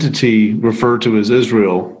of an entity referred to as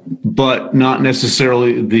Israel, but not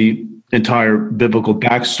necessarily the entire biblical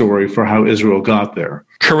backstory for how Israel got there.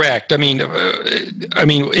 Correct. I mean,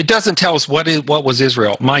 it doesn't tell us what was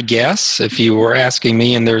Israel. My guess, if you were asking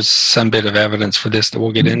me, and there's some bit of evidence for this that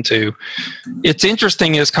we'll get into, it's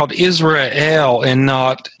interesting. It's called Israel and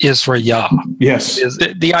not Israel. Yes.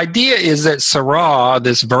 The idea is that Sarah,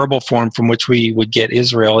 this verbal form from which we would get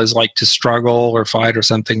Israel, is like to struggle or fight or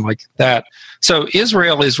something like that. So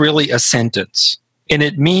Israel is really a sentence, and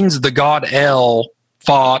it means the god El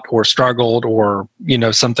fought or struggled or,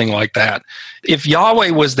 something like that. If Yahweh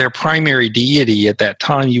was their primary deity at that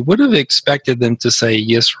time, you would have expected them to say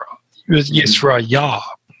Yisra, Yisra-Yah,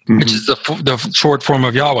 which is the short form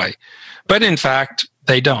of Yahweh. But in fact,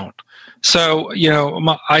 they don't. So,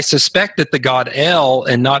 I suspect that the god El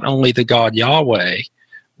and not only the god Yahweh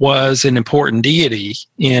was an important deity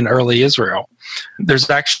in early Israel. There's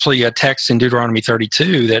actually a text in Deuteronomy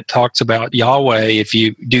 32 that talks about Yahweh. If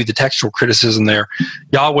you do the textual criticism there,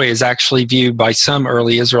 Yahweh is actually viewed by some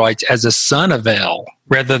early Israelites as a son of El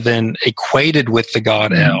rather than equated with the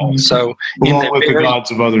god El. So, along with the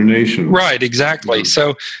gods of other nations. Right, exactly.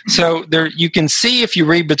 So there you can see, if you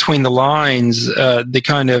read between the lines,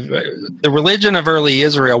 the religion of early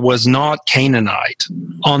Israel was not Canaanite.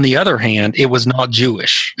 On the other hand, it was not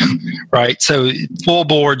Jewish, right? So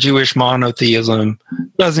full-bore Jewish monotheism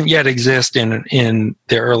doesn't yet exist in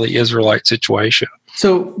the early Israelite situation.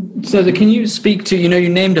 So can you speak to, you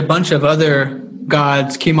named a bunch of other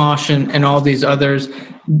gods, Chemosh and all these others.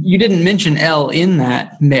 You didn't mention El in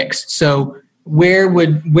that mix. So where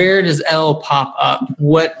does El pop up?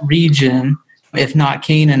 What region, if not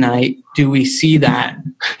Canaanite, do we see that?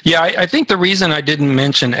 Yeah, I think the reason I didn't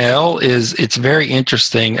mention El is it's very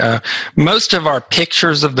interesting. Most of our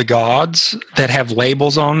pictures of the gods that have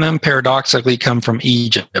labels on them paradoxically come from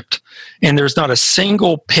Egypt. And there's not a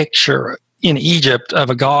single picture in Egypt of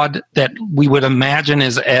a god that we would imagine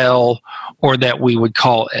as El or that we would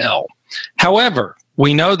call El. However,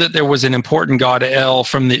 we know that there was an important god El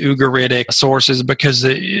from the Ugaritic sources because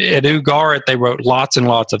at Ugarit they wrote lots and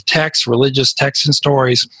lots of texts, religious texts and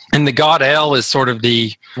stories. And the god El is sort of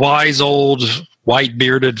the wise old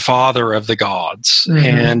white-bearded father of the gods.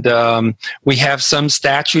 Mm-hmm. And we have some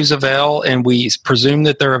statues of El, and we presume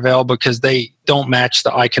that they're of El because they don't match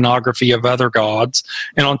the iconography of other gods.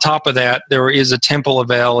 And on top of that, there is a temple of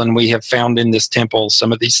El, and we have found in this temple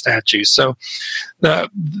some of these statues. So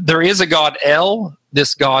there is a god El.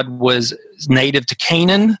 This god was native to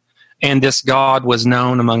Canaan, and this god was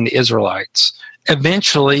known among the Israelites.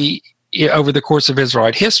 Eventually, over the course of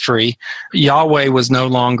Israelite history, Yahweh was no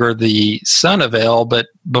longer the son of El, but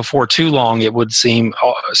before too long, it would seem,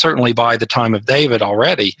 certainly by the time of David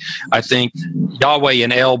already, I think Yahweh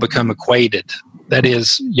and El become equated. That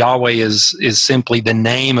is, Yahweh is simply the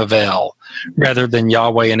name of El, rather than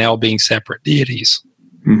Yahweh and El being separate deities.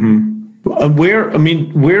 Mm-hmm.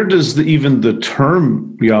 Where does even the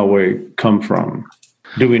term Yahweh come from?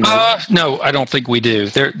 Do we know? No, I don't think we do.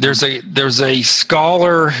 There's a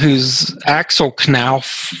scholar who's Axel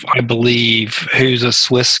Knauf, I believe, who's a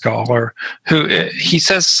Swiss scholar, who he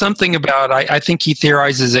says something about. I think he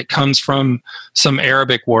theorizes it comes from some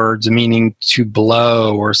Arabic words meaning to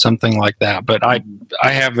blow or something like that. But I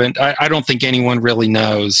don't think anyone really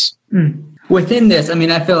knows. Within this,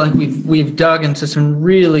 I feel like we've dug into some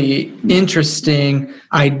really interesting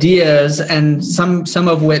ideas, and some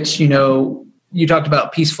of which, you talked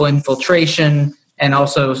about peaceful infiltration and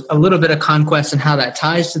also a little bit of conquest and how that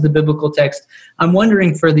ties to the biblical text. I'm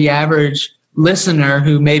wondering, for the average listener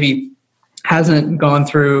who maybe hasn't gone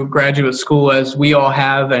through graduate school as we all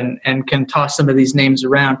have and can toss some of these names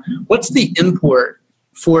around, what's the import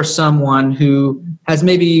for someone who has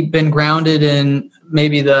maybe been grounded in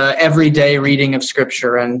maybe the everyday reading of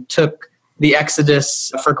Scripture and took the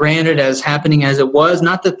Exodus for granted as happening as it was?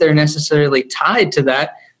 Not that they're necessarily tied to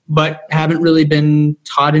that, but haven't really been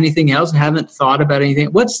taught anything else and haven't thought about anything.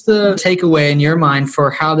 What's the takeaway in your mind for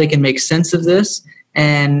how they can make sense of this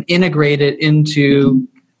and integrate it into,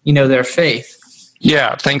 their faith?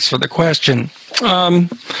 Yeah, thanks for the question. I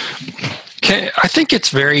think it's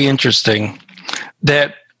very interesting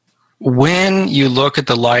that when you look at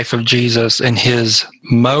the life of Jesus and his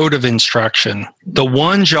mode of instruction, the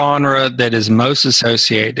one genre that is most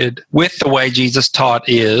associated with the way Jesus taught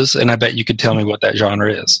is, and I bet you could tell me what that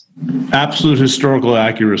genre is. Absolute historical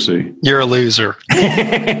accuracy. You're a loser.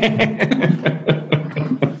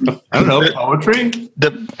 I don't know, poetry?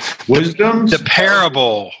 Wisdom? The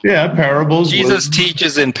parable. Yeah, parables. Jesus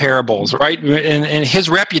teaches in parables, right? And his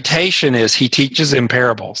reputation is he teaches in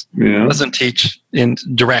parables. Yeah. He doesn't teach in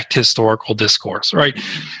direct historical discourse, right?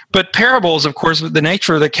 But parables, of course, the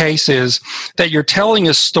nature of the case is that you're telling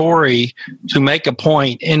a story to make a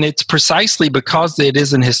point, and it's precisely because it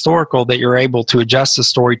isn't historical that you're able to adjust the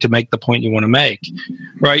story to make the point you want to make,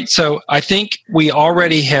 right? So I think we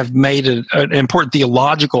already have made an important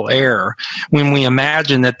theological error when we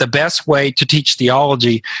imagine that the best way to teach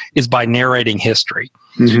theology is by narrating history.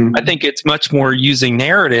 Mm-hmm. I think it's much more using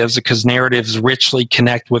narratives, because narratives richly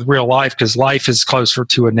connect with real life, because life is closer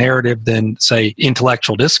to a narrative than, say,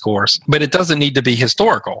 intellectual discourse. But it doesn't need to be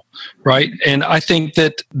historical, right? And I think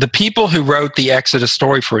that the people who wrote the Exodus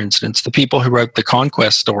story, for instance, the people who wrote the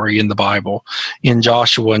conquest story in the Bible, in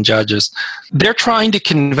Joshua and Judges, they're trying to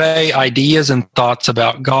convey ideas and thoughts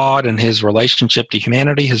about God and his relationship to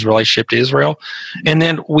humanity, his relationship to Israel. And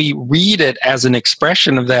then we read it as an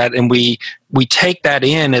expression of that, and we take that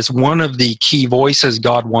in as one of the key voices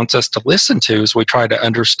God wants us to listen to as we try to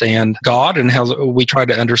understand God and how we try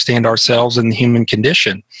to understand ourselves and the human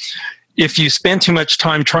condition. If you spend too much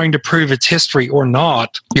time trying to prove it's history or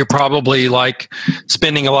not, you're probably like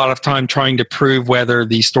spending a lot of time trying to prove whether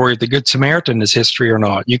the story of the Good Samaritan is history or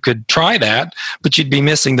not. You could try that, but you'd be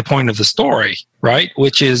missing the point of the story, right?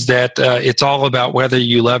 Which is that it's all about whether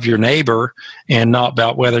you love your neighbor and not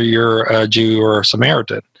about whether you're a Jew or a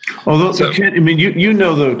Samaritan. Although, you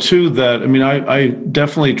know, though, too, that, I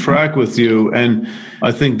definitely track with you, and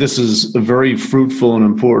I think this is a very fruitful and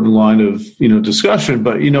important line of, discussion.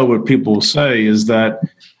 But, what people say is that,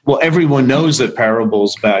 well, everyone knows that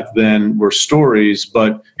parables back then were stories,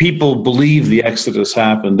 but people believe the Exodus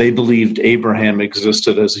happened. They believed Abraham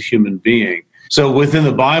existed as a human being. So within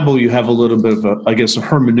the Bible, you have a little bit of a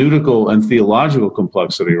hermeneutical and theological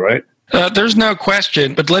complexity, right? There's no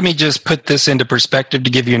question, but let me just put this into perspective to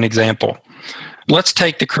give you an example. Let's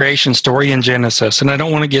take the creation story in Genesis, and I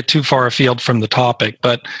don't want to get too far afield from the topic,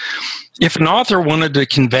 but if an author wanted to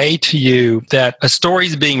convey to you that a story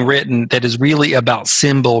is being written that is really about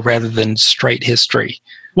symbol rather than straight history,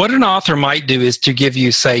 what an author might do is to give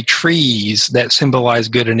you, say, trees that symbolize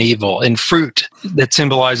good and evil, and fruit that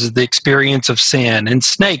symbolizes the experience of sin, and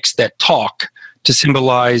snakes that talk to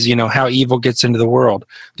symbolize, how evil gets into the world.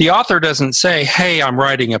 The author doesn't say, hey, I'm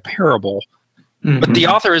writing a parable, but the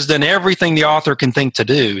author has done everything the author can think to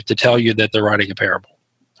do to tell you that they're writing a parable,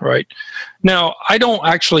 right? Now, I don't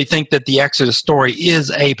actually think that the Exodus story is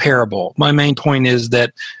a parable. My main point is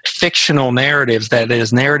that fictional narratives, that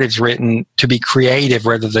is, narratives written to be creative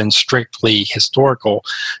rather than strictly historical,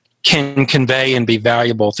 can convey and be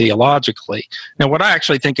valuable theologically. Now, what I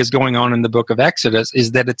actually think is going on in the book of Exodus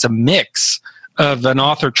is that it's a mix of an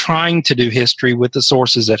author trying to do history with the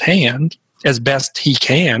sources at hand as best he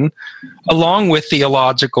can, along with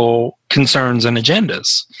theological concerns and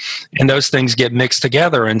agendas. And those things get mixed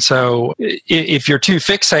together. And so if you're too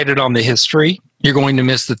fixated on the history, you're going to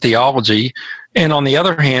miss the theology. And on the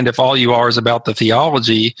other hand, if all you are is about the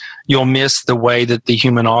theology, you'll miss the way that the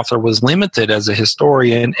human author was limited as a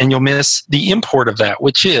historian, and you'll miss the import of that,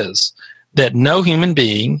 which is that no human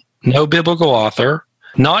being, no biblical author,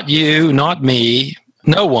 not you, not me,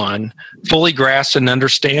 no one fully grasps and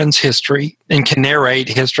understands history and can narrate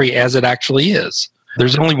history as it actually is.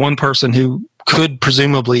 There's only one person who could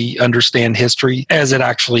presumably understand history as it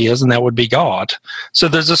actually is, and that would be God. So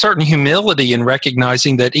there's a certain humility in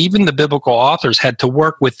recognizing that even the biblical authors had to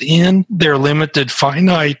work within their limited,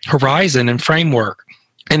 finite horizon and framework.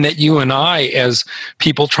 And that you and I, as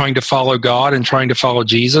people trying to follow God and trying to follow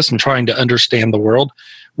Jesus and trying to understand the world,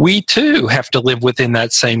 we too have to live within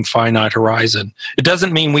that same finite horizon. It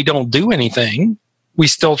doesn't mean we don't do anything. We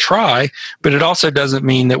still try, but it also doesn't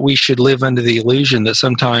mean that we should live under the illusion that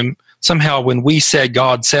somehow when we say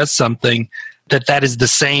God says something, that is the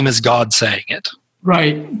same as God saying it.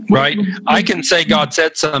 Right. Right? I can say God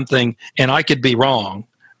said something and I could be wrong.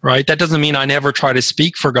 Right? That doesn't mean I never try to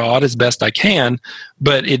speak for God as best I can,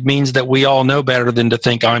 but it means that we all know better than to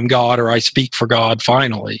think I'm God or I speak for God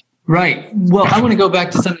finally. Right. Well, I want to go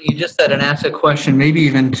back to something you just said and ask a question, maybe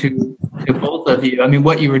even to both of you. I mean,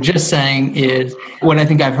 what you were just saying is what I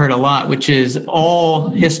think I've heard a lot, which is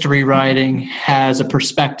all history writing has a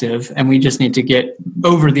perspective, and we just need to get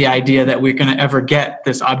over the idea that we're going to ever get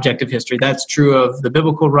this objective history. That's true of the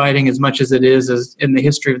biblical writing as much as it is as in the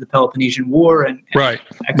history of the Peloponnesian War. And right.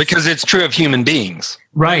 Because it's true of human beings.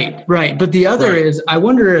 Right, right. But the other is, I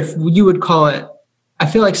wonder if you would call it, I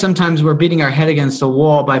feel like sometimes we're beating our head against the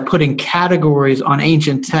wall by putting categories on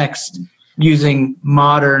ancient text using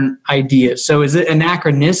modern ideas. So is it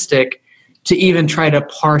anachronistic to even try to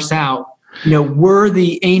parse out, was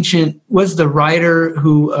the writer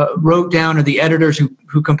who wrote down, or the editors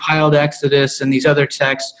who compiled Exodus and these other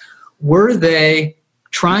texts, were they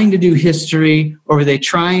trying to do history, or were they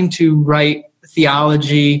trying to write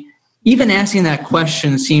theology? Even asking that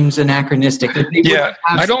question seems anachronistic. Yeah,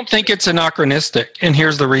 I don't think it's anachronistic, and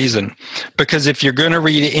here's the reason. Because if you're going to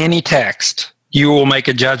read any text, you will make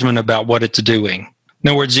a judgment about what it's doing. In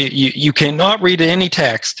other words, you cannot read any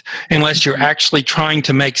text unless you're actually trying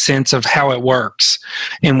to make sense of how it works.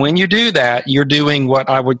 And when you do that, you're doing what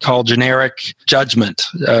I would call generic judgment.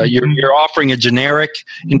 You're offering a generic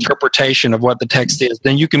interpretation of what the text is.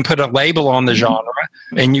 Then you can put a label on the genre,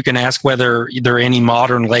 and you can ask whether there are any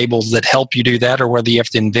modern labels that help you do that, or whether you have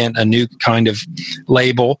to invent a new kind of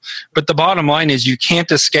label. But the bottom line is you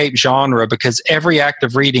can't escape genre, because every act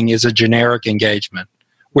of reading is a generic engagement,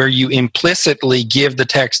 where you implicitly give the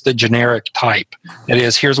text the generic type. That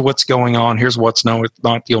is, here's what's going on, here's what's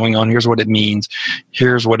not going on, here's what it means,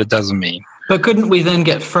 here's what it doesn't mean. But couldn't we then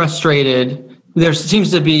get frustrated? There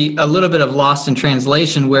seems to be a little bit of lost in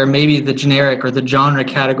translation, where maybe the generic or the genre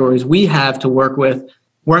categories we have to work with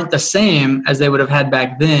weren't the same as they would have had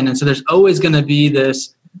back then. And so there's always going to be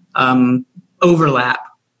this overlap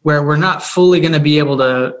where we're not fully going to be able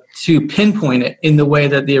to pinpoint it in the way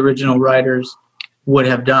that the original writers would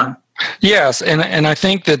have done. Yes, and I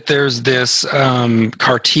think that there's this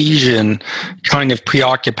Cartesian kind of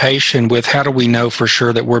preoccupation with how do we know for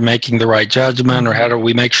sure that we're making the right judgment, or how do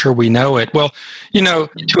we make sure we know it? Well, to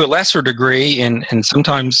a lesser degree, and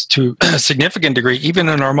sometimes to a significant degree, even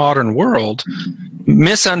in our modern world,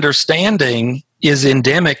 misunderstanding is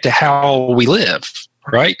endemic to how we live,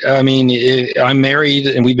 right? I mean, I'm married,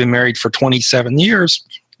 and we've been married for 27 years.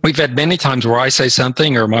 We've had many times where I say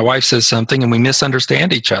something or my wife says something and we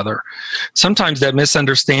misunderstand each other. Sometimes that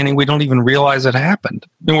misunderstanding, we don't even realize it happened.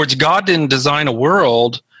 In other words, God didn't design a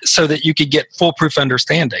world so that you could get foolproof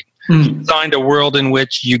understanding. He designed a world in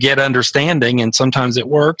which you get understanding, and sometimes it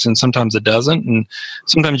works and sometimes it doesn't, and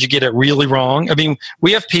sometimes you get it really wrong. I mean,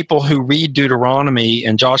 we have people who read Deuteronomy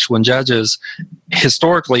and Joshua and Judges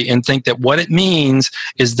historically and think that what it means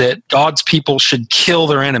is that God's people should kill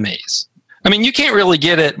their enemies. I mean, you can't really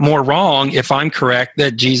get it more wrong if I'm correct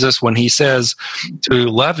that Jesus, when he says to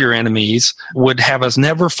love your enemies, would have us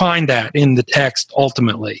never find that in the text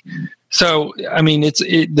ultimately. So, I mean,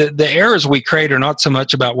 the errors we create are not so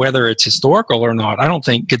much about whether it's historical or not. I don't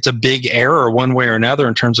think it's a big error one way or another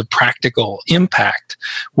in terms of practical impact,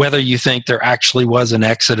 whether you think there actually was an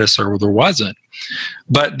Exodus or there wasn't.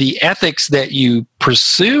 But the ethics that you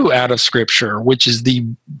pursue out of Scripture, which is the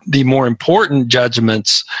more important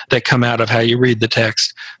judgments that come out of how you read the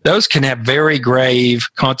text, those can have very grave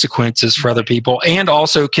consequences for other people, and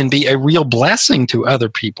also can be a real blessing to other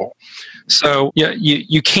people. So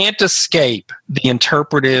you can't escape the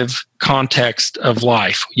interpretive context of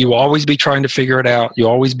life. You always be trying to figure it out. You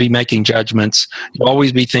always be making judgments. You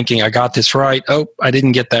always be thinking, I got this right. Oh, I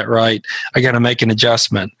didn't get that right. I got to make an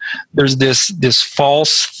adjustment. There's this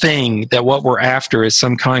false thing that what we're after is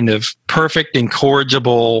some kind of perfect,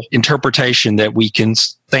 incorrigible interpretation that we can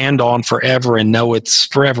stand on forever and know it's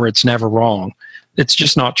forever. It's never wrong. It's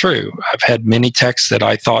just not true. I've had many texts that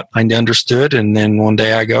I thought I understood, and then one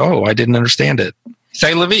day I go, oh, I didn't understand it.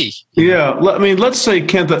 Say Levi. Yeah, I mean, let's say,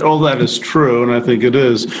 Kent, that all that is true, and I think it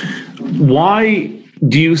is. Why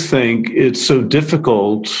do you think it's so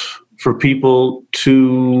difficult for people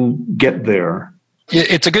to get there?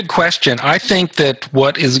 It's a good question. I think that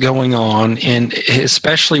what is going on, and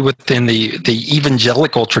especially within the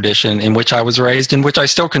evangelical tradition in which I was raised, in which I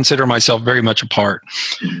still consider myself very much a part,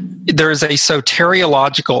 there is a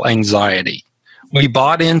soteriological anxiety, We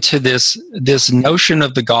bought into this notion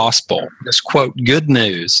of the gospel, this quote, good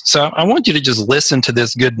news. So I want you to just listen to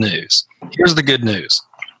this good news. Here's the good news.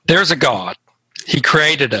 There's a God. He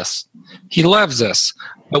created us. He loves us,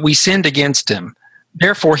 but we sinned against him.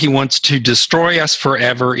 Therefore, he wants to destroy us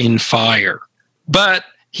forever in fire. But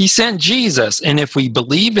he sent Jesus, and if we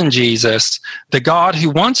believe in Jesus, the God who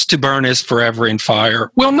wants to burn us forever in fire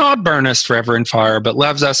will not burn us forever in fire, but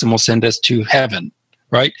loves us and will send us to heaven,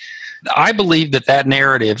 right? I believe that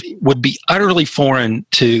narrative would be utterly foreign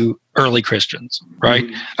to early Christians, right?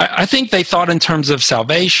 Mm-hmm. I think they thought in terms of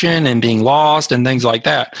salvation and being lost and things like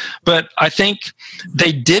that. But I think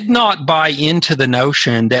they did not buy into the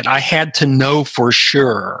notion that I had to know for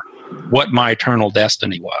sure what my eternal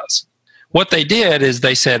destiny was. What they did is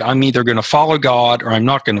they said, I'm either going to follow God or I'm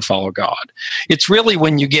not going to follow God. It's really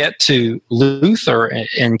when you get to Luther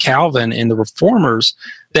and Calvin and the Reformers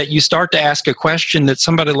that you start to ask a question that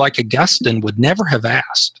somebody like Augustine would never have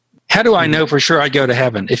asked. How do I know for sure I go to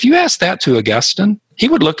heaven? If you asked that to Augustine, he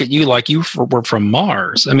would look at you like you were from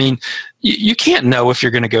Mars. I mean, you can't know if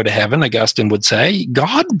you're going to go to heaven, Augustine would say.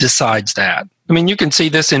 God decides that. I mean, you can see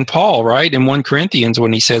this in Paul, right? In 1 Corinthians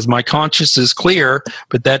when he says, my conscience is clear,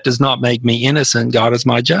 but that does not make me innocent. God is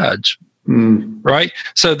my judge. Right?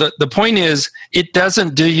 So the point is, it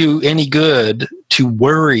doesn't do you any good to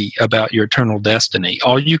worry about your eternal destiny.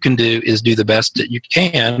 All you can do is do the best that you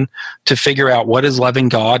can to figure out what is loving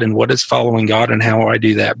God and what is following God and how I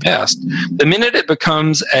do that best. The minute it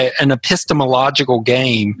becomes an epistemological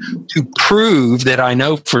game to prove that I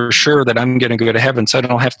know for sure that I'm going to go to heaven so I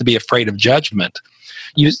don't have to be afraid of judgment,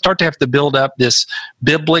 you start to have to build up this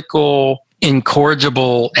biblical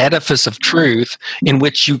incorrigible edifice of truth in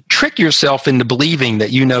which you trick yourself into believing that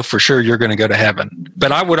you know for sure you're going to go to heaven.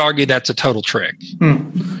 But I would argue that's a total trick,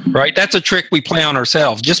 right? That's a trick we play on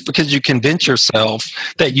ourselves. Just because you convince yourself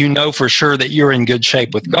that you know for sure that you're in good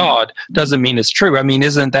shape with God doesn't mean it's true. I mean,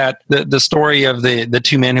 isn't that the story of the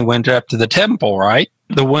two men who went up to the temple, right?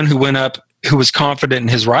 The one who went up, who was confident in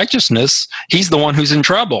his righteousness, he's the one who's in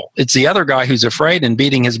trouble. It's the other guy who's afraid and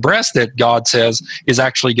beating his breast that God says is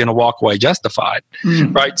actually going to walk away justified,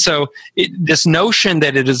 right? So this notion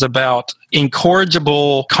that it is about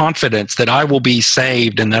incorrigible confidence that I will be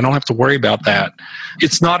saved and I don't have to worry about that,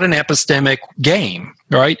 it's not an epistemic game,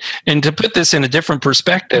 right? And to put this in a different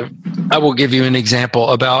perspective, I will give you an example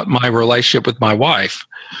about my relationship with my wife.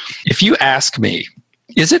 If you ask me,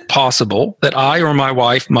 is it possible that I or my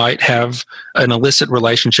wife might have an illicit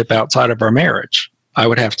relationship outside of our marriage? I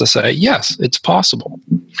would have to say, yes, it's possible.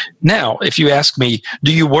 Now, if you ask me,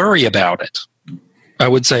 do you worry about it? I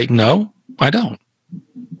would say, no, I don't.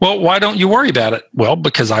 Well, why don't you worry about it? Well,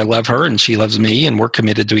 because I love her and she loves me and we're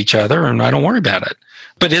committed to each other and I don't worry about it.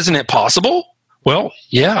 But isn't it possible? Well,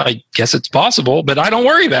 yeah, I guess it's possible, but I don't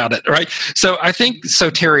worry about it, right? So I think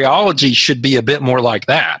soteriology should be a bit more like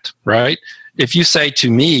that, right? If you say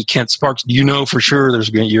to me, Kent Sparks, do you know for sure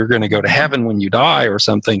you're going to go to heaven when you die or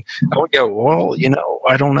something? I would go, well,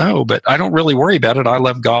 I don't know, but I don't really worry about it. I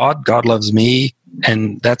love God. God loves me.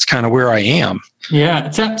 And that's kind of where I am. Yeah.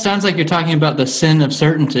 It sounds like you're talking about the sin of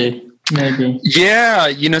certainty, maybe.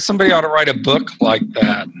 Yeah. Somebody ought to write a book like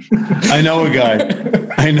that. I know a guy.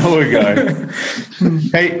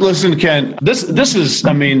 Hey, listen, Ken, this is,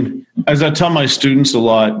 as I tell my students a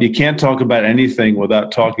lot, you can't talk about anything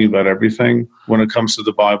without talking about everything when it comes to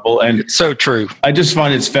the Bible. And it's so true. I just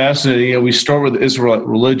find it's fascinating. We start with Israelite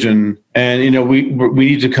religion and, we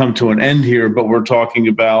need to come to an end here, but we're talking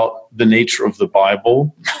about the nature of the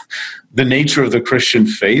Bible, the nature of the Christian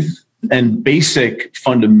faith, and basic,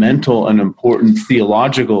 fundamental, and important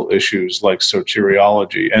theological issues like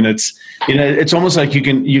soteriology. And it's almost like you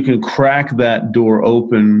can crack that door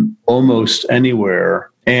open almost anywhere.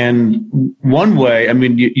 And one way,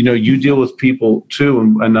 you deal with people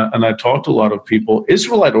too, and I talk to a lot of people.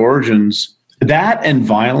 Israelite origins, that and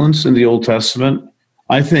violence in the Old Testament,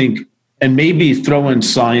 I think, and maybe throw in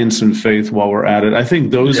science and faith while we're at it. I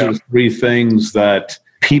think those are three things that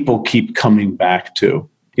people keep coming back to.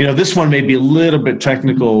 This one may be a little bit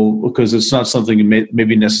technical because it's not something you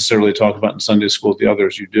maybe necessarily talk about in Sunday school. The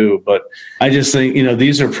others you do. But I just think,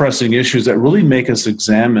 these are pressing issues that really make us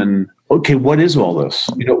examine, okay, what is all this?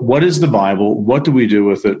 What is the Bible? What do we do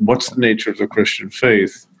with it? What's the nature of the Christian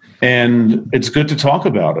faith? And it's good to talk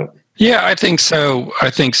about it. Yeah, I think so.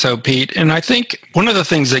 Pete. And I think one of the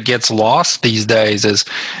things that gets lost these days is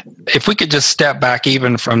if we could just step back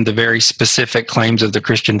even from the very specific claims of the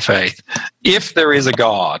Christian faith. If there is a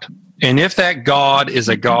God, and if that God is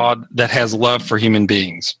a God that has love for human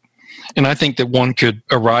beings, and I think that one could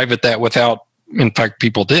arrive at that without, in fact,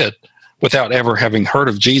 people did, without ever having heard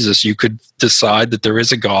of Jesus, you could decide that there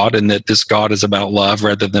is a God and that this God is about love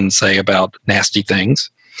rather than, say, about nasty things.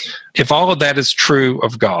 If all of that is true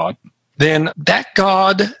of God, then that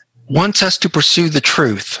God wants us to pursue the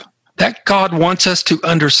truth. That God wants us to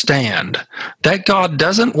understand. That God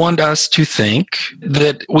doesn't want us to think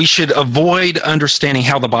that we should avoid understanding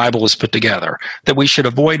how the Bible is put together, that we should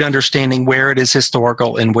avoid understanding where it is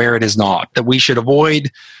historical and where it is not, that we should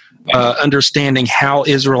avoid understanding how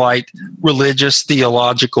Israelite religious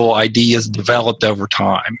theological ideas developed over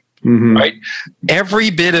time. Right? Every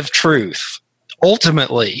bit of truth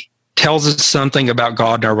ultimately tells us something about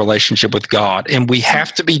God and our relationship with God. And we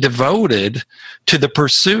have to be devoted to the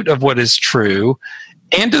pursuit of what is true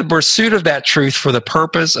and to the pursuit of that truth for the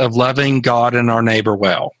purpose of loving God and our neighbor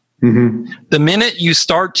well. The minute you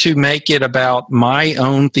start to make it about my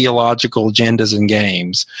own theological agendas and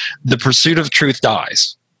games, the pursuit of truth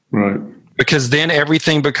dies. Right. Because then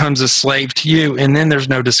everything becomes a slave to you, and then there's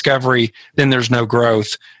no discovery, then there's no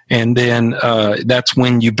growth. And then that's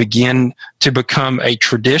when you begin to become a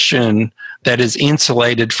tradition that is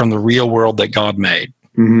insulated from the real world that God made.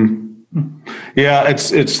 Yeah,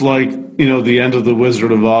 it's like, the end of The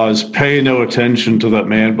Wizard of Oz. Pay no attention to that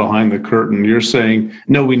man behind the curtain. You're saying,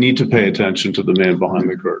 no, we need to pay attention to the man behind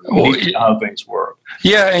the curtain. We need to know how things work.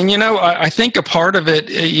 Yeah, and I think a part of it,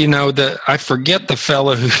 I forget the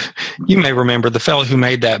fellow who, you may remember the fellow who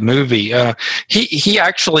made that movie. He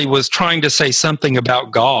actually was trying to say something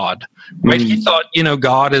about God. Right? He thought,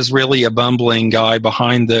 God is really a bumbling guy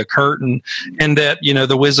behind the curtain, and that,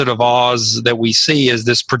 the Wizard of Oz that we see is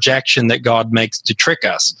this projection that God makes to trick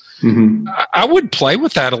us. I would play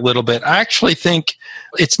with that a little bit. I actually think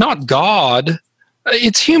it's not God,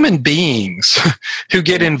 it's human beings who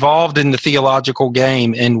get involved in the theological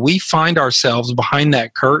game, and we find ourselves behind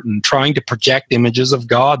that curtain trying to project images of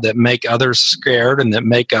God that make others scared and that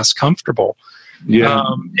make us comfortable. Yeah.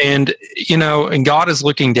 And God is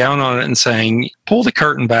looking down on it and saying, pull the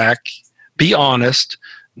curtain back, be honest,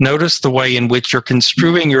 notice the way in which you're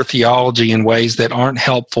construing your theology in ways that aren't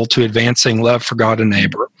helpful to advancing love for God and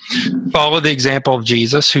neighbor. Follow the example of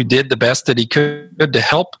Jesus, who did the best that he could to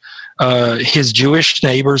help his Jewish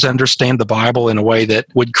neighbors understand the Bible in a way that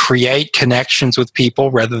would create connections with people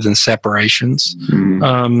rather than separations.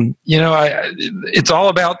 It's all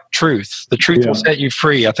about truth. The truth will set you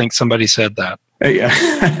free. I think somebody said that. Yeah,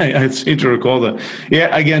 I seem to recall that.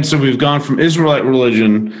 Yeah, again, so we've gone from Israelite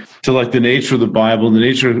religion to like the nature of the Bible, the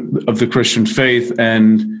nature of the Christian faith,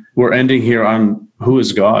 and we're ending here on who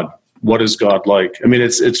is God? What is God like? I mean,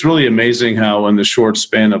 it's really amazing how in the short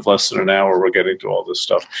span of less than an hour, we're getting to all this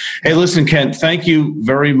stuff. Hey, listen, Kent, thank you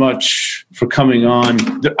very much for coming on.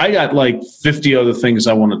 I got like 50 other things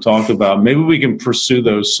I want to talk about. Maybe we can pursue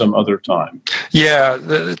those some other time. Yeah,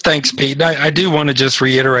 thanks, Pete. I do want to just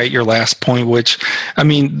reiterate your last point, which,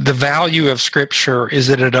 the value of Scripture is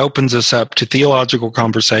that it opens us up to theological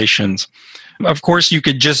conversations. Of course, you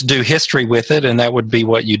could just do history with it, and that would be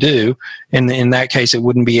what you do. And in that case, it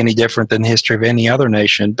wouldn't be any different than the history of any other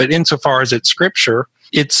nation. But insofar as it's Scripture,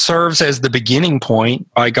 it serves as the beginning point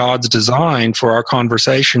by God's design for our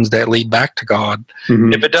conversations that lead back to God.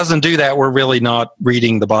 If it doesn't do that, we're really not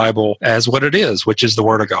reading the Bible as what it is, which is the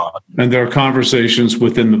Word of God. And there are conversations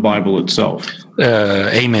within the Bible itself.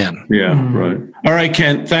 Amen. Yeah, right. All right,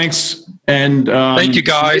 Kent, thanks. And thank you,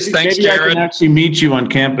 guys. Thanks, Jared. I can actually meet you on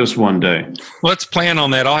campus one day. Let's plan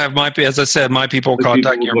on that. I'll have my people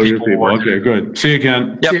contact your people. Okay, good. See you,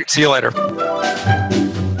 Ken. Yep. See you later.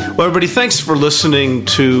 Well, everybody, thanks for listening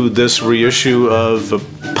to this reissue of a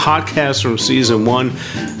podcast from Season 1.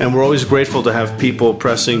 And we're always grateful to have people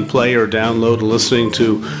pressing play or download and listening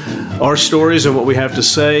to our stories and what we have to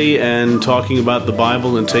say and talking about the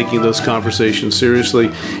Bible and taking those conversations seriously.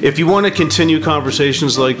 If you want to continue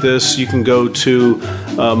conversations like this, you can go to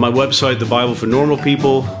my website, The Bible for Normal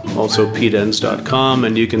People, also peteens.com,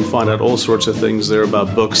 and you can find out all sorts of things there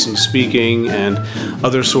about books and speaking and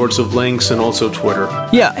other sorts of links, and also Twitter.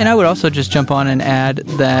 Yeah, and I would also just jump on and add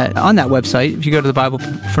that on that website, if you go to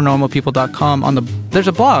thebiblefornormalpeople.com, there's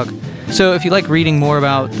a blog. So if you like reading more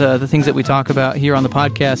about the things that we talk about here on the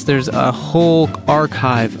podcast, there's a whole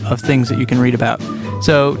archive of things that you can read about.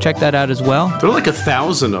 So check that out as well. There are like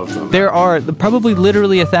 1,000 of them. There are probably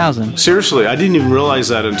literally 1,000. Seriously, I didn't even realize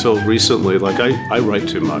that until recently. Like, I write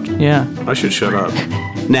too much. Yeah. I should shut up.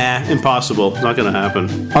 Nah, impossible. Not going to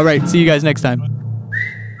happen. All right, see you guys next time.